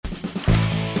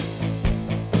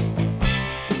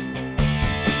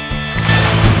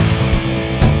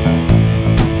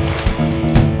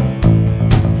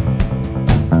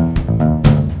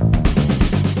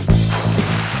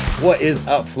What is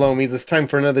up, Flowmies? It's time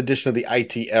for another edition of the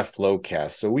ITF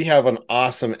Flowcast. So we have an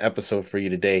awesome episode for you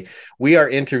today. We are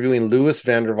interviewing Louis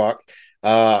Vandervalk.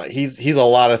 He's a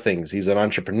lot of things. He's an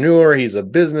entrepreneur. He's a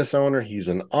business owner. He's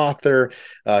an author.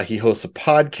 He hosts a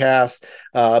podcast.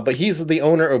 But he's the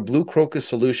owner of Blue Crocus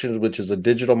Solutions, which is a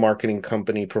digital marketing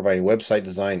company providing website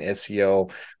design,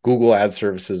 SEO, Google ad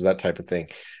services, that type of thing.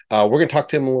 We're going to talk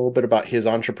to him a little bit about his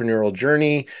entrepreneurial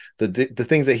journey, the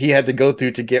things that he had to go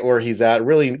through to get where he's at.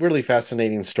 Really, really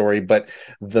fascinating story. But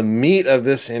the meat of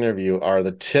this interview are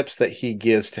the tips that he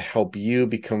gives to help you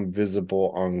become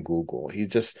visible on Google. He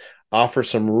just offers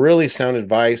some really sound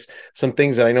advice, some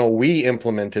things that I know we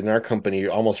implemented in our company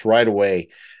almost right away.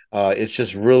 It's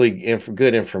just really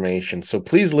good information. So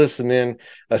please listen in,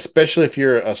 especially if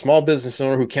you're a small business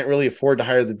owner who can't really afford to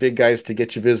hire the big guys to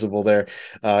get you visible there.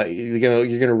 You're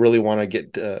gonna really want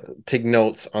to take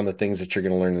notes on the things that you're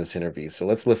gonna learn in this interview. So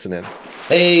let's listen in.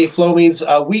 Hey, Flowmies,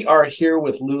 we are here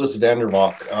with Louis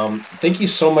Vandervalk. Thank you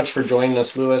so much for joining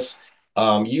us, Louis.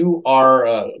 You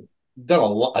are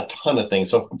done a ton of things.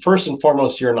 So first and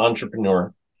foremost, you're an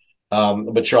entrepreneur,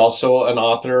 but you're also an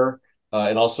author.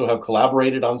 And also have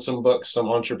collaborated on some books, some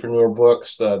entrepreneur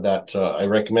books that I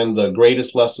recommend. The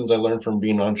Greatest Lessons I Learned from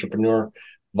Being an Entrepreneur,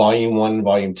 Volume 1,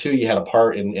 Volume 2. You had a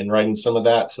part in writing some of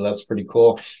that, so that's pretty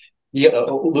cool. Yeah,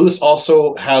 Louis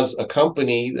also has a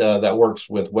company that works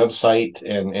with website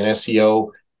and SEO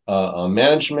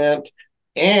management,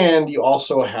 and you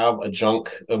also have a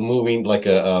junk moving, like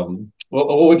a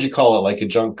what would you call it? Like a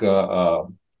junk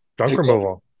Removal.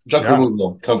 junk Yeah.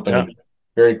 removal company. Yeah.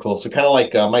 Very cool. So kind of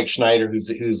like Mike Schneider, who's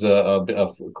a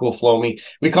cool Flowmie.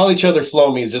 We call each other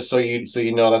Flowmies, just so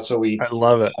you know. That's what we I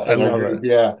love it. I in our love group. it.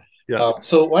 Yeah. Yeah.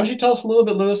 So why don't you tell us a little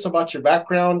bit, Louis, about your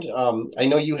background? I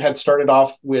know you had started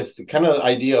off with kind of the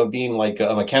idea of being like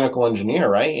a mechanical engineer,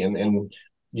 right? And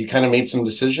you kind of made some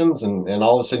decisions, and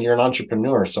all of a sudden you're an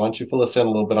entrepreneur. So why don't you fill us in a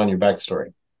little bit on your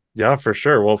backstory? Yeah, for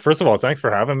sure. Well, first of all, thanks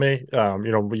for having me.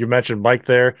 You mentioned Mike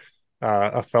there,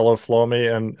 a fellow flow me,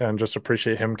 and just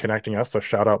appreciate him connecting us. So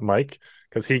shout out Mike,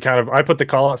 because I put the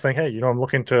call out saying, hey, I'm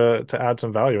looking to add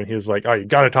some value. And he was like, oh, you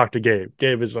got to talk to Gabe.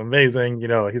 Gabe is amazing.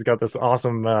 He's got this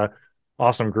awesome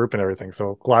group and everything.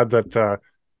 So glad that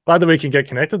we can get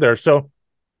connected there. So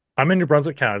I'm in New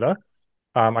Brunswick, Canada.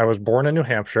 I was born in New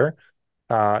Hampshire.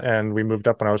 And we moved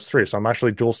up when I was 3. So I'm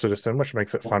actually dual citizen, which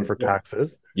makes it fun Okay, for cool.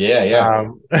 taxes. Yeah, yeah.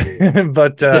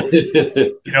 But I've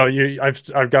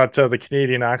got the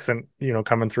Canadian accent,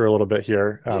 coming through a little bit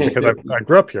here because I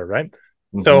grew up here, right?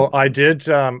 Mhm. So I did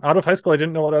out of high school. I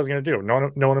didn't know what I was going to do.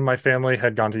 No one in my family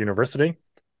had gone to university.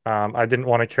 I didn't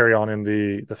want to carry on in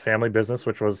the family business,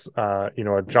 which was a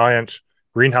giant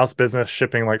greenhouse business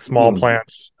shipping like small Mhm.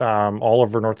 plants all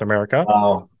over North America.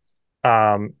 Wow.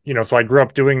 So I grew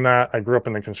up doing that. I grew up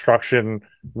in the construction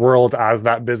world as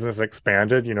that business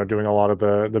expanded, doing a lot of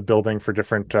the building for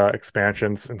different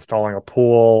expansions, installing a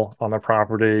pool on the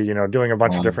property, doing a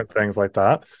bunch of Wow. different things like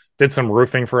that. Did some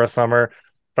roofing for a summer.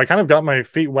 But I kind of got my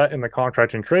feet wet in the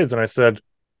contracting trades, and I said,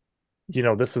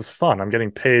 this is fun. I'm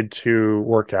getting paid to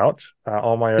work out.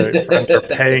 All my friends are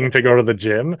paying to go to the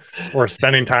gym or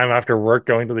spending time after work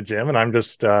going to the gym, and I'm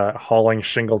just hauling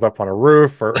shingles up on a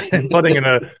roof or putting in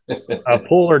a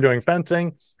pool or doing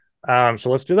fencing. So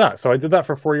let's do that. So I did that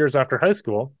for 4 years after high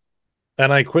school,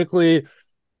 and I quickly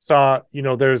saw,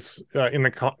 there's in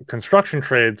the construction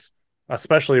trades,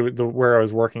 especially where I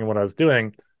was working and what I was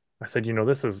doing. I said,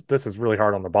 this is really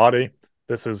hard on the body.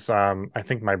 This is, I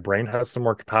think my brain has some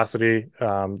more capacity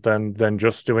than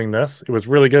just doing this. It was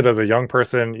really good as a young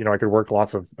person. I could work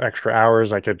lots of extra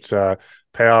hours. I could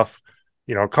pay off,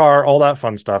 a car, all that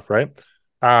fun stuff, right?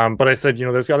 But I said,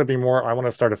 there's got to be more. I want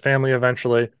to start a family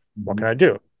eventually. What can I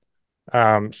do?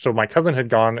 So my cousin had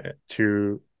gone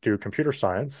to do computer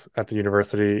science at the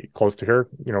university close to here.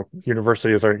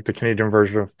 University is like the Canadian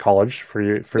version of college for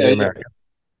Yeah, the yeah. Americans.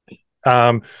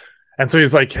 Um, and so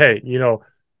he's like, hey,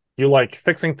 you like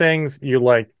fixing things, you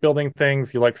like building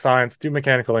things, you like science, do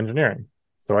mechanical engineering.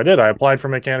 So I did. I applied for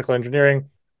mechanical engineering.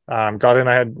 Got in.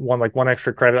 I had one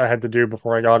extra credit I had to do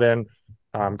before I got in.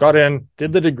 Got in,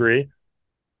 did the degree.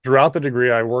 Throughout the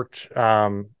degree, I worked,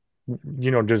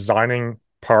 designing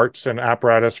parts and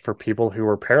apparatus for people who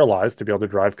were paralyzed to be able to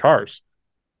drive cars.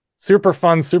 Super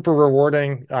fun, super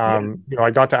rewarding. Yeah.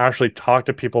 I got to actually talk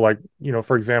to people like,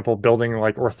 for example, building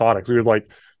like orthotics. We would like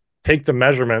take the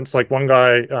measurements. Like one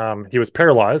guy, he was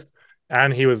paralyzed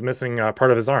and he was missing part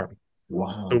of his arm. So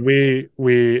Wow. we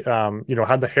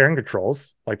had the hand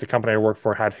controls. Like the company I worked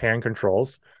for had hand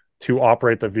controls to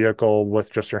operate the vehicle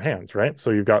with just your hands, right?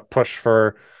 So you've got push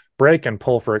for brake and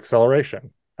pull for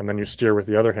acceleration, and then you steer with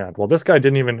the other hand. Well, this guy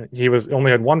didn't even. He was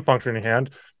only had one functioning hand.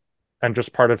 and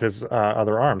just part of his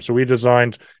other arm. So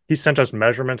he sent us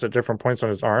measurements at different points on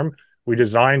his arm. We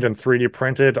designed and 3D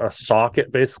printed a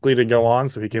socket basically to go on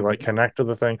so he could like connect to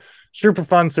the thing. Super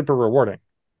fun, super rewarding.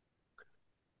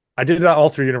 I did that all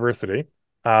through university.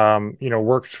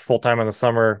 Worked full time in the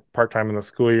summer, part time in the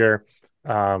school year.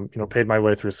 Paid my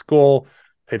way through school,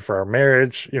 paid for our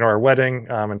marriage, our wedding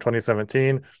in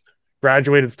 2017.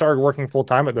 Graduated, started working full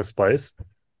time at this place,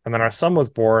 and then our son was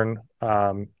born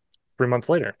 3 months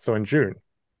later, so in June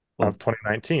of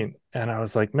 2019. And I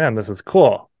was like, man, this is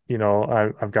cool.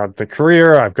 I've got the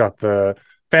career, I've got the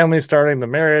family starting, the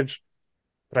marriage.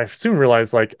 But I soon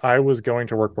realized like I was going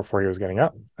to work before he was getting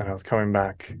up, and I was coming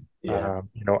back,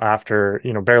 after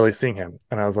barely seeing him.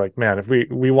 And I was like, man, if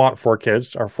we want 4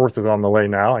 kids, our fourth is on the way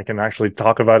now. I can actually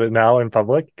talk about it now in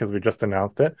public because we just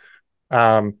announced it.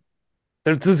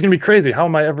 This is gonna be crazy. How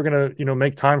am I ever gonna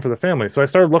make time for the family? So I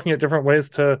started looking at different ways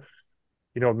to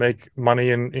make money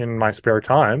in my spare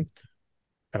time,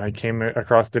 and I came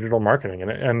across digital marketing,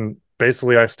 and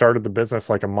basically I started the business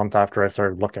like a month after I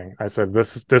started looking. I said,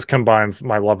 this combines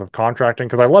my love of contracting,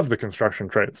 because I love the construction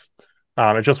trades.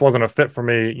 It just wasn't a fit for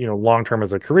me, long term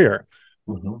as a career.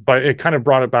 But it kind of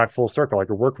brought it back full circle. I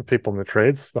could work with people in the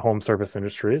trades, the home service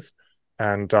industries,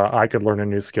 and I could learn a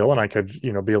new skill, and I could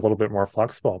be a little bit more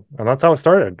flexible. And that's how it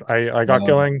started. I got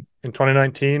going in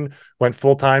 2019, went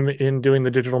full time in doing the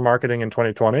digital marketing in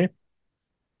 2020,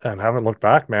 and haven't looked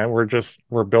back, man.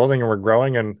 We're building and we're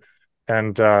growing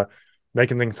and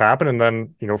making things happen. And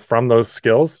then, from those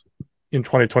skills in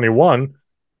 2021,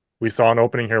 we saw an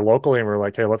opening here locally, and we are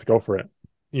like, hey, let's go for it.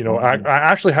 I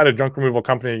actually had a junk removal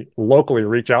company locally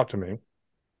reach out to me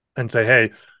and say,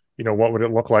 hey, what would it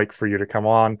look like for you to come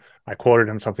on? I quoted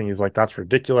him something. He's like, that's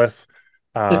ridiculous.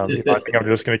 I think I'm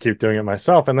just going to keep doing it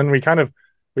myself. And then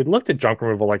we looked at junk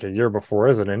removal like a year before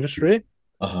as an industry.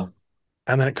 And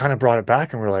then it kind of brought it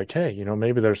back, and we're like, hey,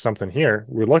 maybe there's something here.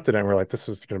 We looked at it and we're like, this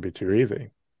is going to be too easy.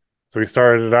 So we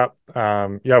started it up.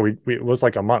 It was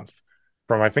like a month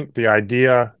from, I think, the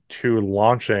idea to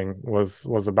launching was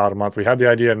about a month. We had the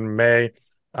idea in May,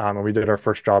 and we did our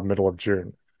first job middle of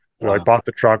June. So I bought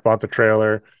the truck, bought the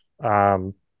trailer.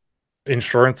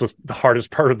 Insurance was the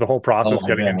hardest part of the whole process,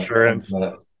 getting insurance.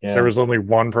 There was only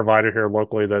one provider here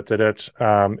locally that did it.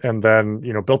 And then,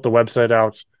 built the website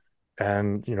out,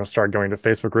 and started going to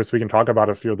Facebook groups. We can talk about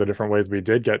a few of the different ways we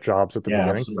did get jobs at the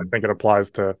beginning. I think it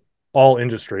applies to all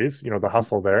industries, the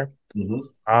hustle there.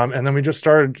 And then we just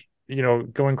started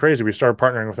going crazy. We started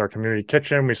partnering with our community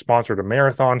kitchen. We sponsored a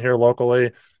marathon here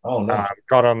locally. Nice.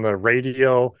 Got on the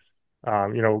radio,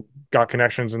 got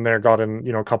connections in there, got in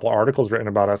a couple articles written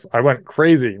about us. I went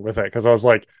crazy with it because I was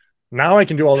like, now I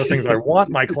can do all the things I want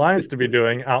my clients to be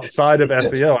doing outside of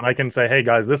SEO, and I can say, hey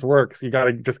guys, this works. You got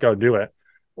to just go do it.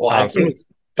 Well, I think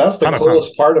that's the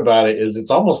coolest part about it, is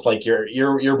it's almost like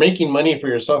you're making money for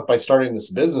yourself by starting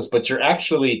this business, but you're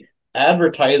actually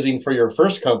advertising for your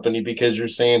first company, because you're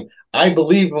saying, I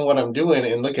believe in what I'm doing,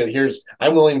 and look at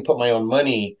I'm willing to put my own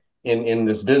money in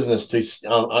this business to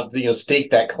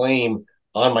stake that claim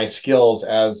on my skills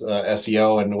as a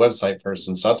SEO and website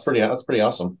person. So that's pretty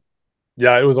awesome.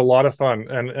 Yeah, it was a lot of fun,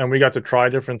 and we got to try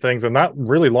different things, and that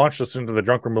really launched us into the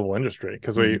junk removal industry,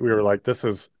 because we were like, this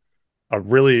is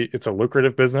it's a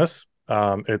lucrative business.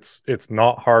 It's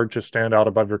not hard to stand out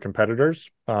above your competitors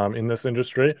in this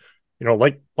industry,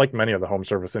 like many of the home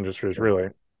service industries, really.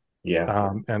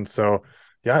 And so,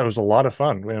 it was a lot of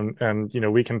fun,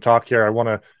 and we can talk here. I want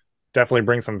to definitely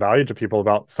bring some value to people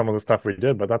about some of the stuff we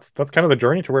did, but that's kind of the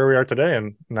journey to where we are today.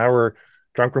 And now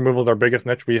junk removal is our biggest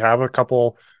niche. We have a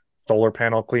couple solar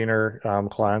panel cleaner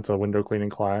clients, a window cleaning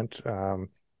client,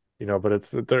 but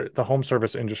it's the home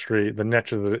service industry. The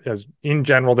niche is in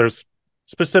general, there's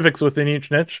specifics within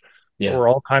each niche. We're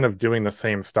all kind of doing the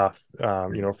same stuff,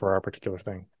 for our particular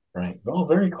thing. Right. Oh,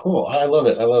 very cool. I love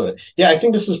it. Yeah, I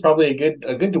think this is probably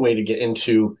a good way to get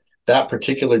into that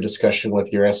particular discussion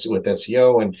with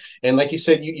SEO, and like you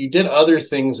said, you did other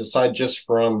things aside just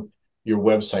from your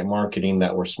website marketing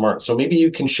that were smart. So maybe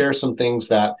you can share some things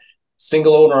that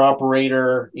single owner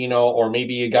operator, or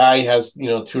maybe a guy has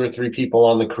 2 or 3 people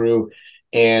on the crew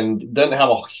and doesn't have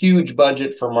a huge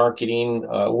budget for marketing.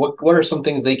 What are some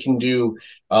things they can do,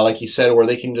 like you said, where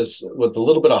they can just, with a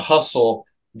little bit of hustle,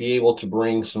 be able to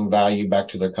bring some value back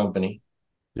to their company?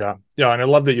 Yeah. And I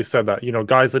love that you said that.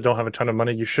 Guys that don't have a ton of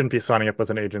money, you shouldn't be signing up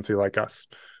with an agency like us.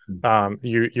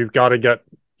 You've got to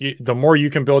the more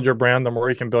you can build your brand, the more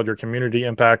you can build your community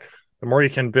impact, the more you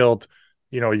can build,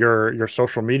 your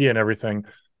social media and everything,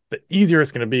 the easier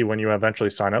it's going to be when you eventually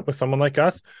sign up with someone like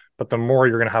us. But the more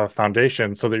you're going to have a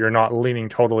foundation, so that you're not leaning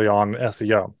totally on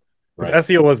SEO. Because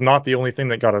SEO was not the only thing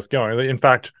that got us going. In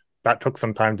fact, that took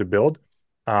some time to build.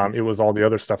 It was all the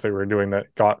other stuff that we were doing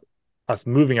that got us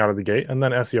moving out of the gate, and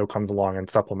then SEO comes along and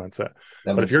supplements it.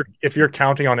 That But if makes you're if you're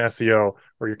counting on SEO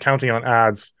or you're counting on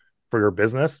ads for your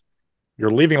business,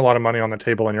 you're leaving a lot of money on the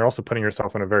table, and you're also putting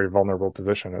yourself in a very vulnerable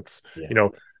position. It's, yeah.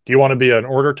 do you want to be an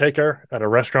order taker at a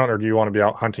restaurant, or do you want to be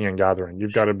out hunting and gathering? You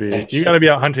got to be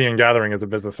out hunting and gathering as a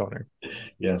business owner.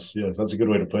 Yes, yes, that's a good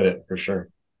way to put it for sure.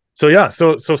 So yeah,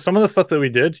 so some of the stuff that we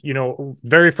did,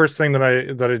 very first thing that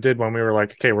I did when we were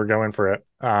like, okay, we're going for it.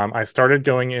 I started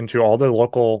going into all the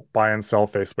local buy and sell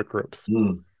Facebook groups.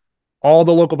 Mm. All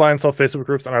the local buy and sell Facebook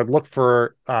groups, and I would look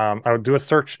for, I would do a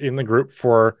search in the group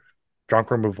for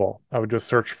junk removal. I would just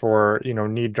search for,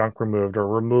 need junk removed or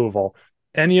removal.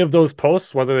 Any of those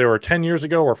posts, whether they were 10 years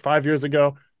ago or 5 years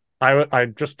ago, I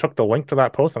just took the link to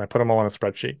that post and I put them all on a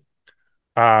spreadsheet.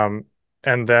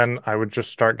 And then I would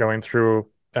just start going through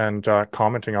and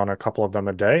commenting on a couple of them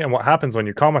a day. And what happens when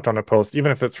you comment on a post,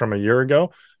 even if it's from a year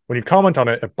ago, when you comment on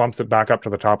it, it bumps it back up to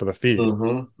the top of the feed.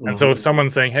 And so if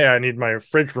someone's saying, hey, I need my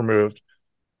fridge removed,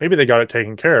 maybe they got it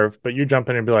taken care of, but you jump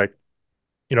in and be like,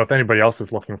 if anybody else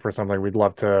is looking for something, we'd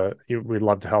love to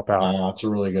help out. That's a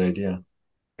really good idea.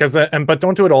 But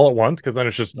don't do it all at once, because then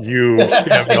it's just you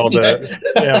spamming all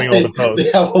the posts.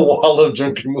 They have a wall of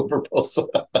junk remover posts.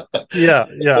 Yeah.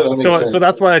 So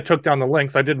that's why I took down the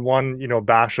links. I did one,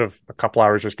 bash of a couple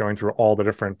hours just going through all the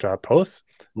different posts,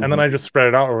 and then I just spread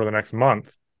it out over the next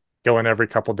month. Go in every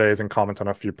couple of days and comment on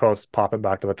a few posts, pop it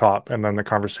back to the top, and then the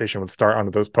conversation would start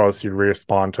under those posts. You'd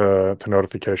respond to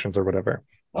notifications or whatever.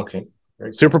 Okay.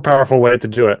 Super powerful way to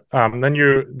do it.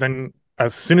 Then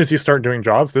as soon as you start doing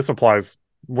jobs, this applies.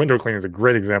 Window cleaning is a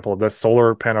great example of this.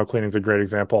 Solar panel cleaning is a great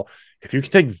example. If you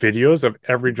can take videos of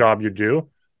every job you do,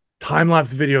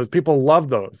 time-lapse videos, people love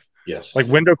those. Yes. Like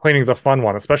window cleaning is a fun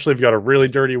one, especially if you got a really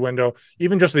dirty window.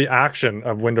 Even just the action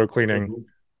of window cleaning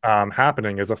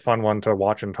happening is a fun one to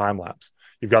watch in time-lapse.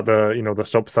 You've got the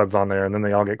soap suds on there, and then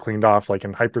they all get cleaned off like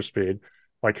in hyperspeed.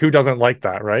 Like, who doesn't like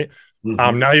that, right?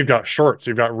 Now you've got shorts,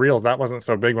 you've got reels. That wasn't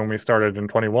so big when we started in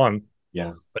 21.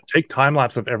 Yeah. But take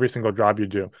time-lapse of every single job you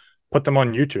do. Put them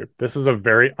on YouTube. This is a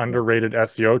very underrated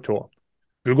SEO tool.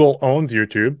 Google owns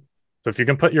YouTube. So if you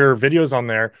can put your videos on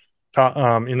there,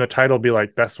 in the title, be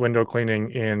like best window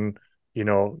cleaning in,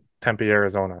 Tempe,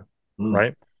 Arizona,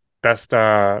 right? Best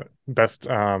solar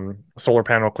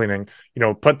panel cleaning,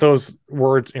 put those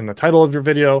words in the title of your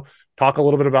video, talk a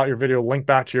little bit about your video, link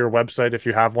back to your website if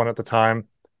you have one at the time,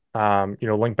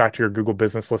 link back to your Google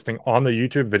business listing on the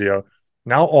YouTube video.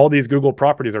 Now all these Google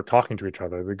properties are talking to each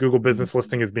other. The Google business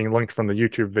listing is being linked from the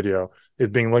YouTube video,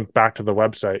 is being linked back to the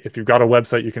website. If you've got a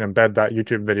website, you can embed that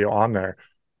YouTube video on there.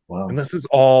 Wow. And this is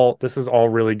all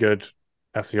really good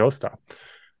SEO stuff.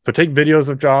 So take videos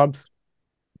of jobs.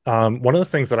 One of the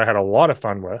things that I had a lot of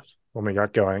fun with when we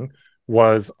got going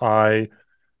was I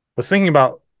was thinking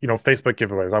about, Facebook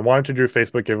giveaways. I wanted to do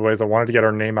Facebook giveaways. I wanted to get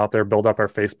our name out there, build up our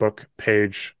Facebook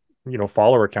page,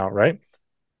 follower count, right?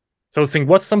 So I was thinking,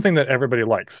 what's something that everybody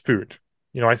likes? Food.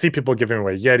 I see people giving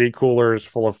away Yeti coolers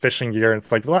full of fishing gear. And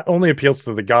it's like, that only appeals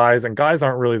to the guys, and guys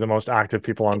aren't really the most active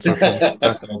people on social media.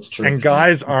 That's true. And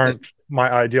guys aren't my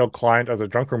ideal client as a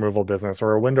junk removal business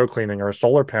or a window cleaning or a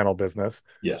solar panel business.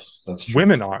 Yes, that's true.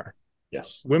 Women are.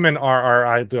 Yes. Women are our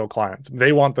ideal client.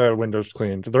 They want the windows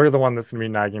cleaned. They're the one that's going to be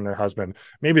nagging their husband.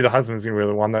 Maybe the husband's going to be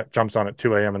the one that jumps on at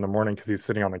 2 a.m. in the morning because he's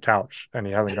sitting on the couch and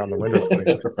he hasn't gotten the windows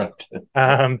cleaned.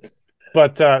 Right.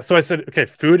 But so I said, okay,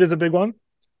 food is a big one.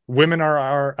 Women are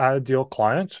our ideal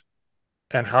client.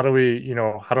 And how do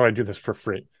I do this for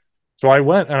free? So I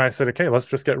went and I said, okay, let's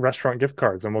just get restaurant gift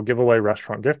cards and we'll give away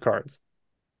restaurant gift cards.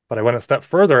 But I went a step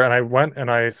further and I went and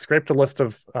I scraped a list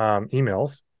of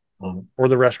emails for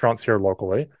the restaurants here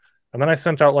locally. And then I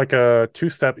sent out like a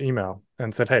 2-step email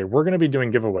and said, hey, we're going to be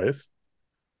doing giveaways.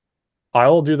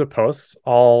 I'll do the posts.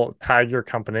 I'll tag your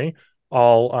company.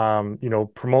 I'll,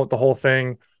 promote the whole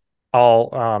thing.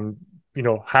 I'll,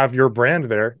 have your brand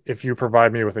there if you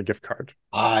provide me with a gift card.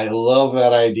 I love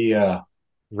that idea.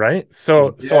 Right.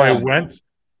 So I went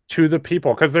to the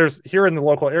people, because there's here in the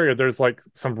local area, there's like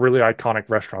some really iconic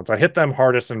restaurants. I hit them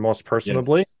hardest and most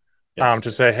personably, to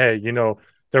say, hey,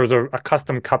 there was a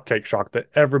custom cupcake shop that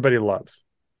everybody loves.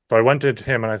 So I went to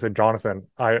him and I said, Jonathan,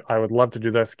 I would love to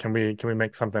do this. Can we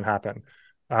make something happen?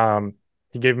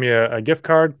 He gave me a gift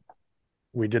card.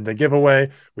 We did the giveaway.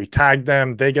 We tagged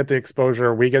them. They get the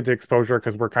exposure. We get the exposure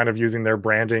because we're kind of using their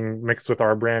branding mixed with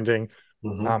our branding.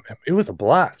 It was a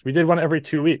blast. We did one every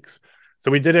 2 weeks.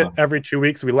 So we did it every 2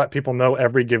 weeks. We let people know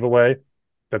every giveaway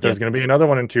that there's going to be another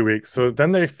one in 2 weeks. So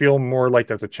then they feel more like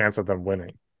there's a chance of them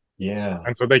winning. Yeah.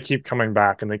 And so they keep coming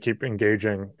back and they keep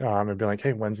engaging and be like,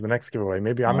 hey, when's the next giveaway?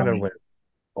 Maybe I'm going to win.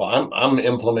 Well, I'm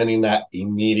implementing that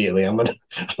immediately. I'm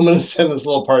gonna send this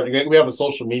little part. We have a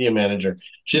social media manager.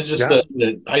 She's just Yeah.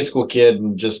 a high school kid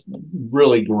and just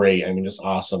really great. I mean, just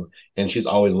awesome. And she's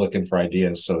always looking for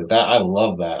ideas. So that I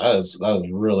love that. That is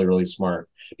really, really smart.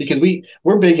 Because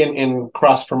we're big in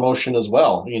cross promotion as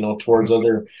well, towards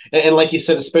other, and like you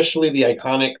said, especially the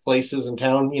iconic places in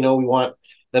town, we want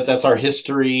that's our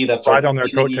history, that's our Ride on their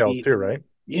coattails community. too, right?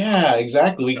 Yeah,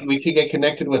 exactly. We could get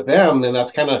connected with them, and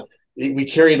that's kind of we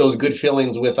carry those good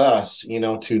feelings with us,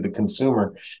 to the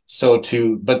consumer.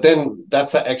 But then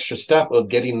that's an extra step of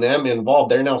getting them involved.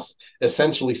 They're now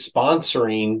essentially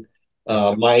sponsoring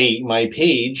my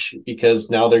page because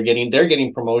now they're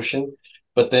getting promotion,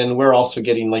 but then we're also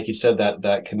getting, like you said,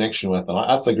 that connection with them.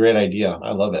 That's a great idea.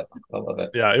 I love it. I love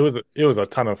it. Yeah, it was a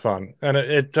ton of fun, and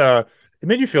it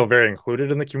made you feel very included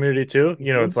in the community too.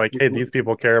 It's like, hey, Mm-hmm. these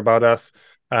people care about us.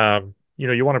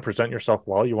 You want to present yourself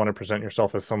well. You want to present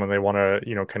yourself as someone they want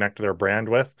to, connect their brand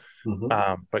with.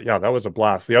 Mm-hmm. But yeah, that was a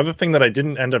blast. The other thing that I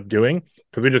didn't end up doing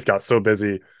because we just got so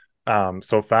busy,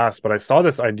 so fast, but I saw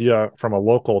this idea from a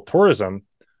local tourism,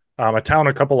 a town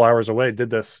a couple hours away did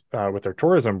this with their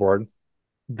tourism board.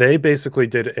 They basically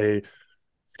did a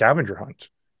scavenger hunt.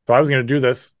 So I was going to do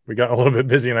this. We got a little bit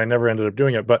busy and I never ended up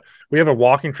doing it, but we have a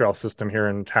walking trail system here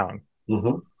in town.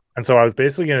 Mm-hmm. And so I was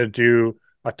basically going to do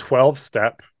a 12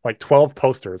 step, like 12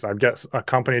 posters. I'd get a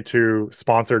company to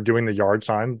sponsor doing the yard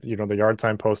sign, the yard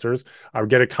sign posters. I would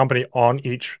get a company on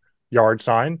each yard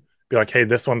sign, be like, hey,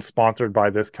 this one's sponsored by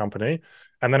this company.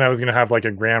 And then I was going to have like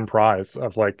a grand prize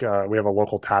of like, we have a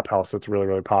local tap house that's really,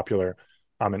 really popular.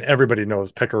 And everybody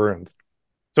knows pickeroons.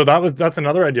 So that's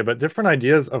another idea, but different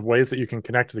ideas of ways that you can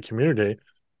connect to the community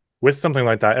with something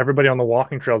like that. Everybody on the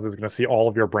walking trails is going to see all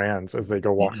of your brands as they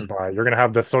go walking by. You're going to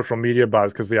have this social media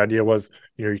buzz because the idea was,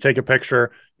 you take a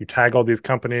picture, you tag all these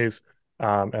companies,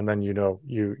 and then you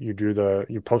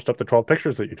post up the 12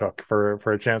 pictures that you took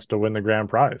for a chance to win the grand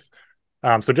prize.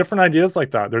 So different ideas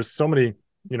like that. There's so many.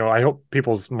 I hope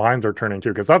people's minds are turning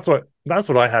too because that's what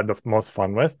I had the most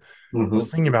fun with. Was Mm-hmm.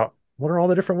 thinking about what are all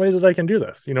the different ways that I can do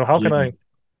this.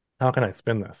 How can I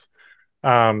spin this?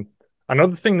 Um,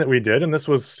 Another thing that we did, and this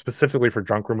was specifically for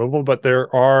junk removal, but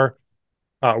there are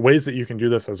ways that you can do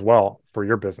this as well for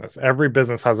your business. Every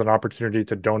business has an opportunity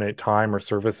to donate time or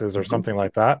services or Mm-hmm. something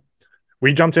like that.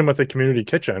 We jumped in with a community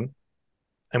kitchen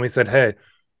and we said, hey,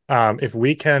 if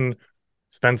we can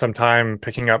spend some time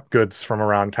picking up goods from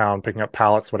around town, picking up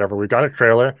pallets, whatever, we've got a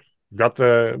trailer, we've got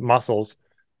the muscles.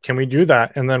 Can we do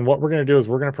that? And then what we're going to do is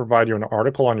we're going to provide you an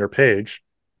article on your page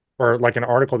or like an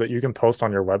article that you can post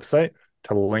on your website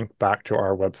to link back to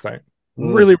our website.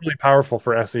 Really, really powerful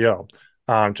for SEO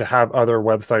to have other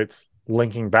websites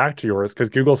linking back to yours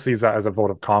because Google sees that as a vote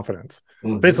of confidence.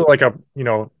 Mm-hmm. Basically, like a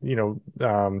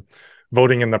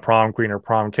voting in the prom queen or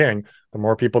prom king. The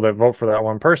more people that vote for that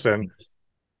one person,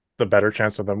 the better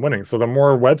chance of them winning. So the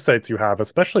more websites you have,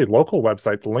 especially local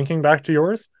websites linking back to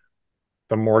yours,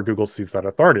 the more Google sees that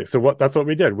authority. So that's what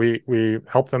we did. We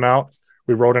helped them out.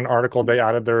 We wrote an article. They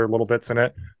added their little bits in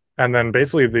it, and then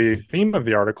basically the theme of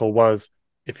the article was,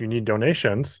 if you need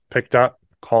donations picked up,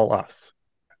 call us.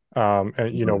 And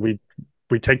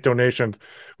we take donations.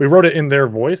 We wrote it in their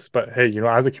voice, but hey,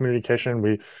 as a communication,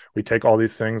 we take all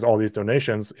these things, all these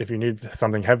donations. If you need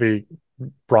something heavy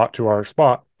brought to our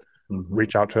spot, Mm-hmm.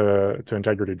 reach out to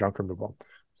Integrity Junk Removal.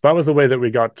 So that was the way that we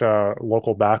got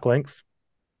local backlinks.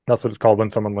 That's what it's called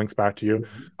when someone links back to you.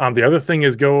 The other thing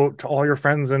is go to all your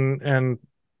friends and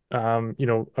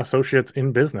associates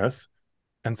in business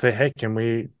and say, hey, can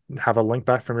we have a link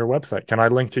back from your website? Can I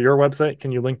link to your website?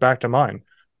 Can you link back to mine?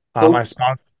 So I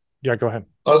sponsor. Yeah, go ahead.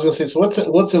 I was gonna say, so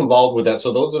what's involved with that?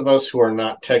 So those of us who are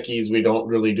not techies, we don't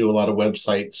really do a lot of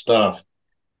website stuff.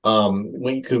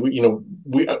 We could,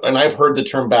 we and I've heard the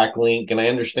term backlink, and I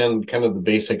understand kind of the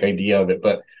basic idea of it,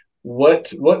 but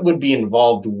what would be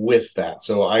involved with that?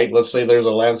 So let's say there's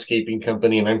a landscaping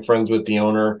company, and I'm friends with the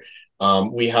owner.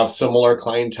 We have similar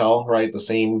clientele, right? The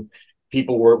same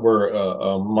people we're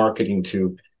marketing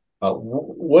to.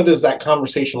 What is that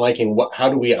conversation like, and how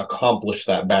do we accomplish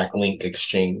that backlink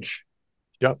exchange?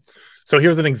 Yep. So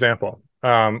here's an example.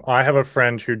 I have a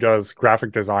friend who does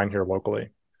graphic design here locally.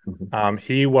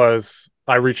 Mhm.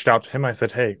 I reached out to him. I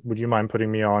said, hey, would you mind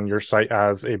putting me on your site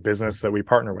as a business that we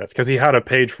partner with? Because he had a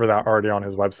page for that already on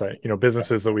his website,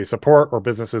 businesses that we support or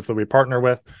businesses that we partner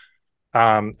with.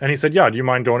 And he said, yeah, do you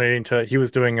mind donating he was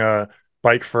doing a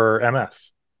bike for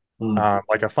MS, Mm.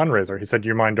 like a fundraiser. He said, do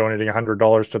you mind donating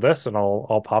 $100 to this? And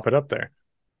I'll pop it up there.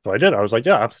 So I did. I was like,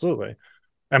 yeah, absolutely.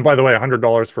 And by the way,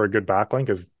 $100 for a good backlink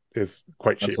is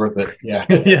quite That's cheap. worth it. Yeah.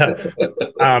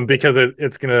 Yeah. Because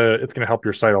it's gonna help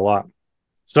your site a lot.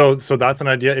 So that's an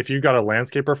idea. If you've got a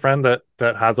landscaper friend that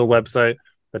has a website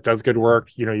that does good work,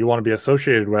 you want to be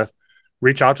associated with,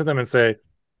 reach out to them and say,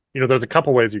 there's a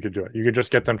couple ways you could do it. You could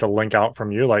just get them to link out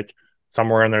from you, like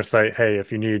somewhere in their site, hey,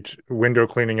 if you need window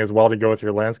cleaning as well to go with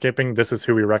your landscaping, this is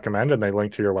who we recommend, and they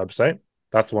link to your website.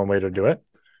 That's one way to do it.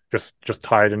 Just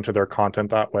tie it into their content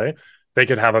that way. They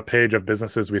could have a page of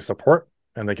businesses we support,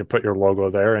 and they could put your logo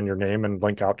there and your name and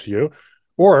link out to you.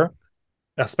 Or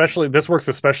especially this works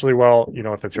especially well,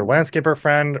 if it's your landscaper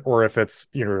friend, or if it's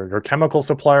your chemical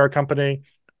supplier company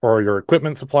or your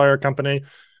equipment supplier company.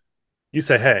 You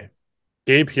say, hey,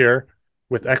 Gabe here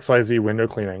with XYZ window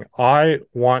cleaning. I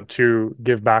want to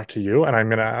give back to you, and I'm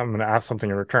gonna ask something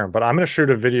in return. But I'm gonna shoot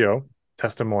a video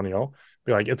testimonial.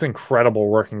 Be like, it's incredible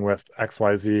working with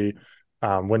XYZ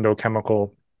window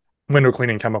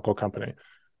cleaning chemical company.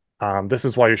 This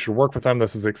is why you should work with them.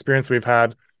 This is the experience we've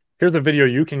had. Here's a video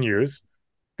you can use.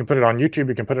 You can put it on YouTube.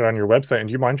 You can put it on your website. And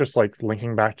do you mind just like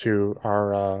linking back to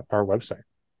our website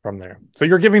from there? So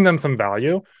you're giving them some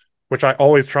value, which I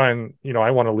always try and, I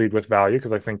want to lead with value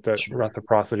because I think that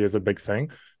reciprocity is a big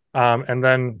thing. And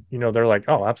then, they're like,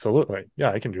 oh, absolutely. Yeah,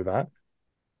 I can do that.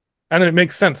 And then it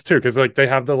makes sense too, because like they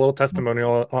have the little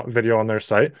testimonial video on their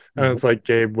site, and it's like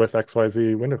Gabe with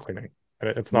XYZ window cleaning. And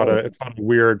it's not a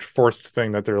weird forced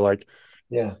thing that they're like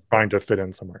trying to fit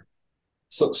in somewhere.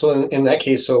 So in that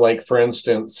case, so like for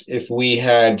instance, if we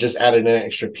had just added an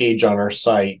extra page on our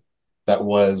site that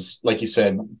was, like you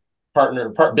said,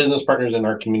 business partners in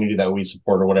our community that we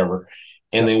support or whatever,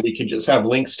 and then we could just have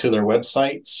links to their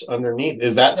websites underneath.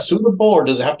 Is that suitable, or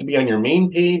does it have to be on your main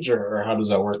page, or how does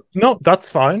that work? No, that's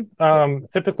fine.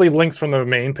 Typically links from the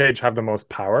main page have the most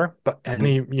power, but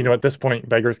at this point,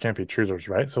 beggars can't be choosers,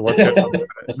 right? So let's get something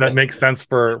that makes sense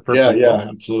for people. Yeah,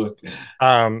 absolutely.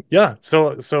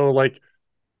 So like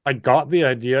I got the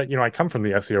idea, I come from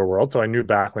the SEO world, so I knew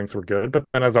backlinks were good. But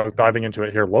then as I was diving into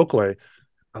it here locally,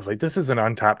 I was like, this is an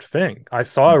untapped thing. I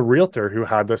saw a realtor who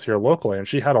had this here locally, and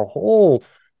she had a whole,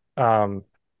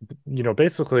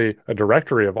 basically a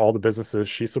directory of all the businesses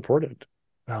she supported.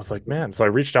 And I was like, man. So I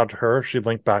reached out to her. She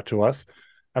linked back to us.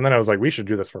 And then I was like, we should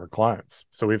do this for our clients.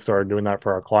 So we've started doing that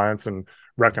for our clients and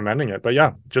recommending it. But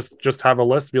yeah, just have a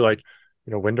list, be like,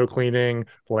 window cleaning,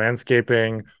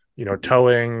 landscaping,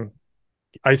 towing,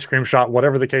 ice cream shop,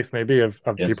 whatever the case may be of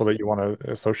people that you want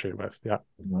to associate with. Yeah.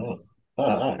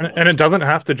 And it doesn't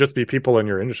have to just be people in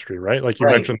your industry, right? Like you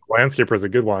mentioned, landscaper is a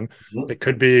good one. It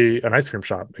could be an ice cream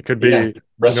shop. It could be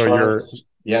restaurants.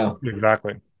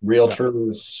 Exactly.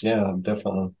 Realtors. Yeah,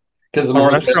 definitely. Because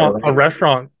a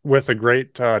restaurant with a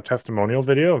great testimonial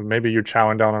video, maybe you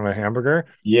chowing down on a hamburger.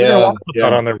 Put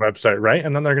that on their website, right?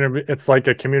 And then they're gonna be. It's like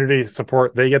a community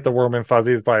support. They get the warm and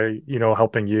fuzzies by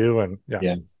helping you, and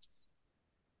yeah.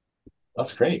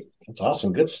 That's great. That's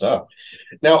awesome. Good stuff.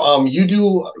 Now, you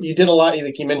did a lot,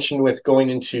 like you mentioned, with going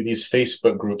into these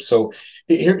Facebook groups. So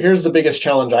here's the biggest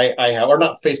challenge I have, or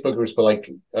not Facebook groups, but like,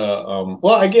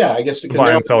 I guess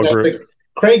buy and sell group.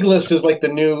 Craigslist is like the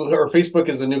new, or Facebook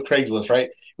is the new Craigslist, right?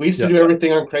 We used to do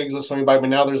everything on Craigslist when we buy, but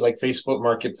now there's like Facebook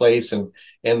Marketplace, and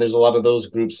there's a lot of those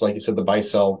groups, like you said, the buy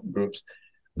sell groups.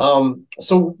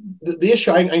 So the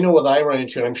issue I know what I run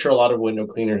into, and I'm sure a lot of window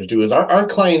cleaners do, is our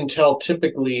clientele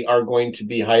typically are going to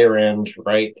be higher end,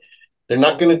 right? They're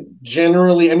not going to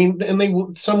generally, I mean,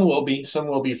 and some will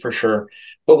be for sure.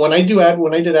 But when I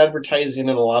did advertising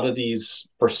in a lot of these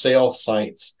for sale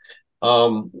sites,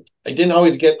 I didn't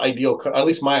always get at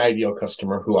least my ideal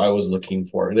customer who I was looking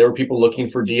for. There were people looking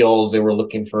for deals. They were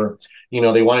looking for,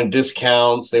 they wanted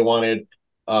discounts. They wanted,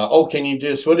 can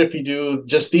you what if you do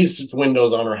just these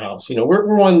windows on our house?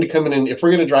 We're wanting to come in, and if we're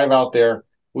going to drive out there,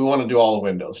 we want to do all the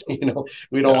windows.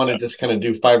 We don't want to just kind of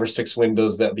do 5 or 6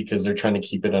 windows because they're trying to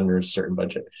keep it under a certain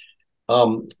budget.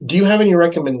 Do you have any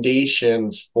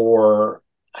recommendations for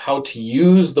how to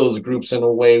use those groups in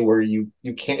a way where you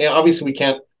can't, obviously we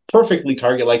can't perfectly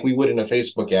target like we would in a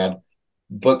Facebook ad,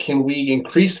 but can we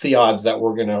increase the odds that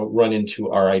we're going to run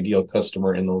into our ideal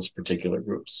customer in those particular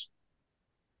groups?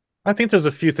 I think there's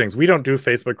a few things. We don't do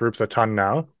Facebook groups a ton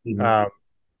now,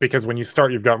 because when you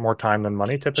start, you've got more time than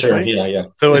money typically. Sure, yeah.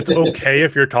 So it's okay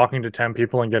if you're talking to 10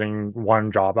 people and getting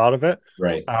one job out of it.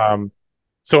 Right.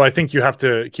 So I think you have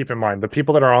to keep in mind the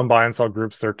people that are on buy and sell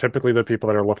groups, they're typically the people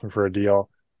that are looking for a deal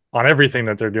on everything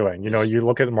that they're doing. You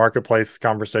look at marketplace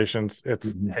conversations,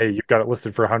 it's, hey, you've got it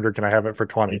listed for 100. Can I have it for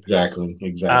 20?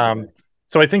 Exactly.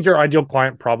 So I think your ideal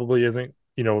client probably isn't,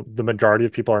 the majority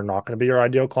of people are not going to be your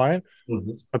ideal client,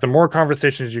 but the more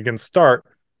conversations you can start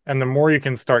and the more you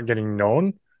can start getting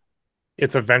known,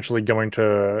 it's eventually going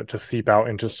to seep out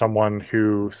into someone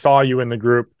who saw you in the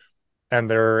group and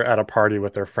they're at a party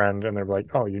with their friend and they're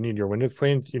like, oh, you need your windows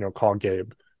cleaned, call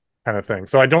Gabe, kind of thing.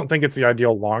 So I don't think it's the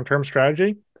ideal long-term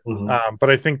strategy. Mhm. But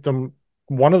I think the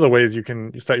one of the ways you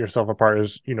can set yourself apart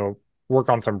is, work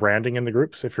on some branding in the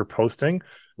groups. If you're posting,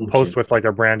 Okay. post with like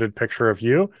a branded picture of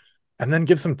you, and then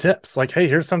give some tips. Like, hey,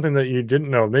 here's something that you didn't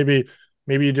know. Maybe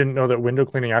you didn't know that window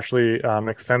cleaning actually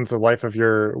extends the life of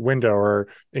your window or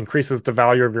increases the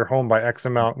value of your home by X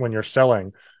amount when you're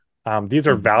selling. These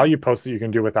are Mhm. value posts that you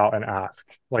can do without an ask,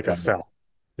 like a Got it. sell.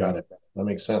 Yeah. Got it. That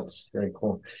makes sense. Very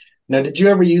cool. Now, did you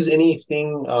ever use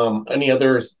anything, any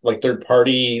other like third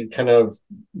party kind of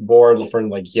board from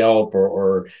like Yelp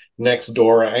or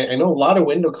Nextdoor? I know a lot of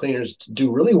window cleaners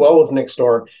do really well with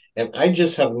Nextdoor, and I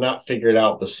just have not figured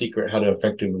out the secret how to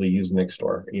effectively use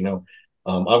Nextdoor.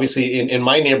 Obviously in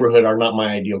my neighborhood are not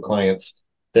my ideal clients.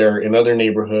 They're in other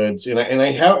neighborhoods, and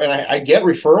I get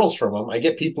referrals from them. I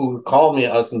get people who call me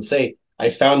us and say, I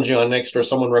found you on Nextdoor.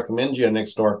 Someone recommends you on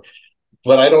Nextdoor,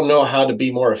 but I don't know how to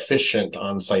be more efficient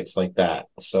on sites like that.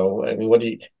 So, I mean, what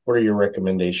are your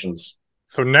recommendations?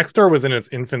 So Nextdoor was in its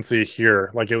infancy here.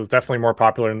 Like it was definitely more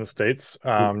popular in the States.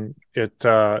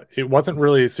 It wasn't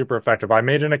really super effective. I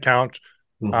made an account.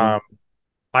 Mm-hmm. Um,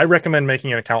 I recommend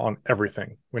making an account on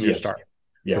everything when you Yes. start.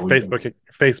 Yeah, The we do.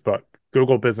 Facebook,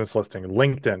 Google Business Listing,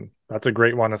 LinkedIn. That's a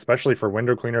great one, especially for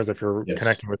window cleaners if you're Yes.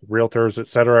 connecting with realtors,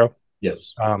 etc.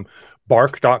 Yes.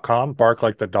 Bark.com, bark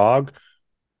like the dog.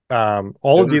 All of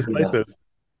Never these heard that. places.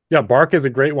 Yeah, Bark is a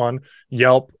great one.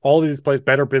 Yelp, all of these places,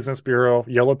 Better Business Bureau,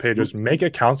 Yellow Pages, make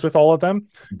accounts with all of them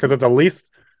because Mm-hmm. at the least,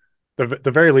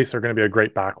 the very least, they're going to be a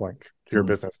great backlink to your Mm-hmm.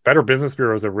 business. Better Business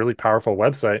Bureau is a really powerful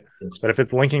website, Yes. but if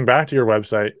it's linking back to your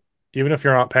website, even if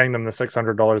you're not paying them the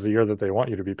 $600 a year that they want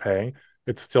you to be paying,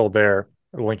 it's still there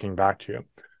linking back to you.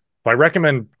 So I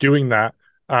recommend doing that.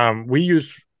 We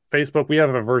use Facebook. We have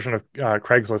a version of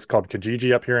Craigslist called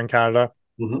Kijiji up here in Canada.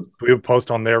 Mm-hmm. We would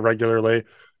post on there regularly.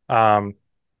 Um,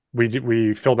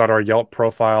 we filled out our Yelp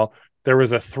profile. There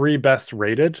was a three best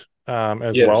rated as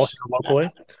well Yes. here locally.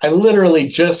 I literally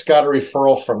just got a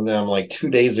referral from them like 2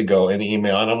 days ago in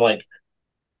email, and I'm like,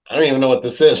 I don't even know what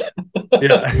this is.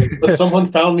 Yeah. But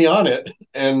someone found me on it,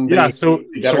 and Yeah, they, so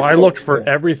they got so a I quote. looked for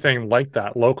everything like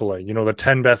that locally. The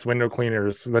 10 best window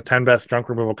cleaners, the 10 best junk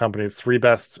removal companies, three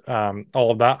best,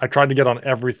 all of that. I tried to get on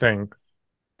everything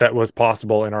that was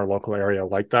possible in our local area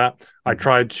like that. I Mhm.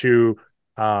 tried to,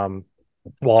 um,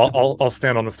 well, I'll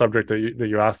stand on the subject that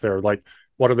you asked there. Like,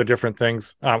 what are the different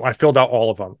things? I filled out all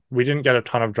of them. We didn't get a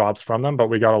ton of jobs from them, but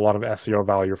we got a lot of SEO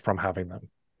value from having them.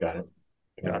 Got it.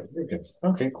 Got Yeah. it. Very good.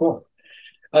 Okay, cool.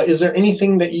 Is there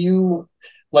anything that you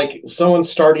like someone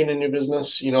starting a new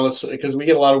business, because we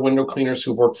get a lot of window cleaners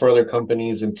who've worked for other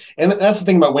companies, and that's the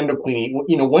thing about window cleaning.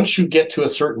 Once you get to a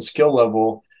certain skill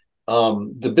level,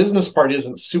 the business part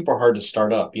isn't super hard to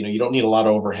start up. You don't need a lot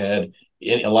of overhead.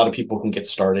 A lot of people can get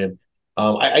started.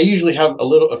 I usually have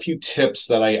a few tips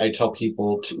that I tell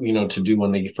people to do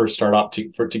when they first start up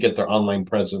to get their online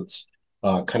presence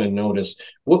kind of notice.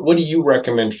 What do you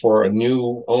recommend for a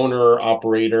new owner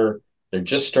operator? They're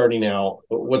just starting out.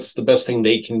 What's the best thing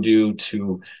they can do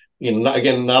to, not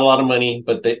a lot of money,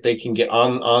 but they can get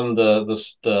on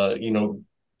the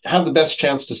have the best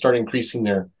chance to start increasing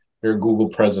their Google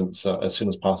presence as soon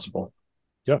as possible.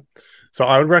 Yeah. So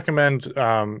I would recommend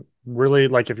really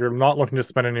like if you're not looking to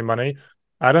spend any money,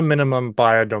 at a minimum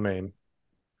buy a domain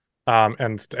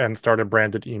and start a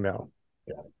branded email.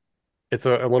 Yeah. It's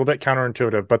a little bit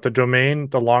counterintuitive, but the domain,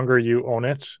 the longer you own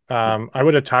it, I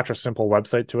would attach a simple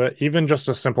website to it, even just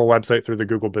a simple website through the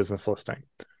Google Business Listing.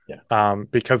 Yeah.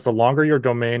 Because the longer your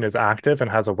domain is active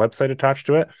and has a website attached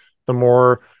to it, the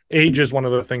more age is one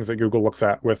of the things that Google looks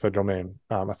at with the domain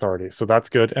authority. So that's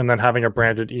good. And then having a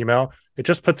branded email, it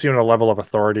just puts you in a level of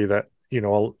authority that,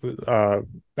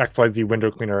 XYZ window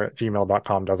cleaner at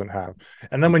gmail.com doesn't have.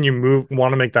 And then when you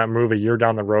want to make that move a year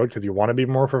down the road because you want to be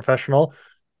more professional,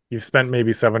 you've spent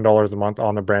maybe $7 a month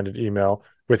on a branded email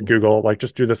with Google. Like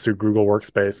just do this through Google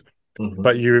Workspace, Mm-hmm.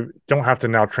 but you don't have to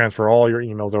now transfer all your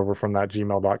emails over from that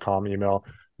gmail.com email.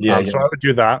 Yeah, So yeah. I would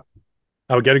do that.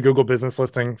 I would get a Google business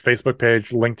listing, Facebook page,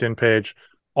 LinkedIn page,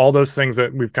 all those things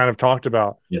that we've kind of talked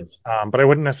about. Yes. But I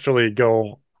wouldn't necessarily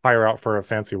go hire out for a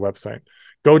fancy website.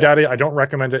 Yeah. GoDaddy, I don't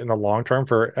recommend it in the long term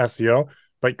for SEO,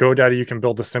 but GoDaddy, you can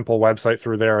build a simple website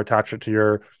through there, attach it to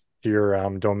your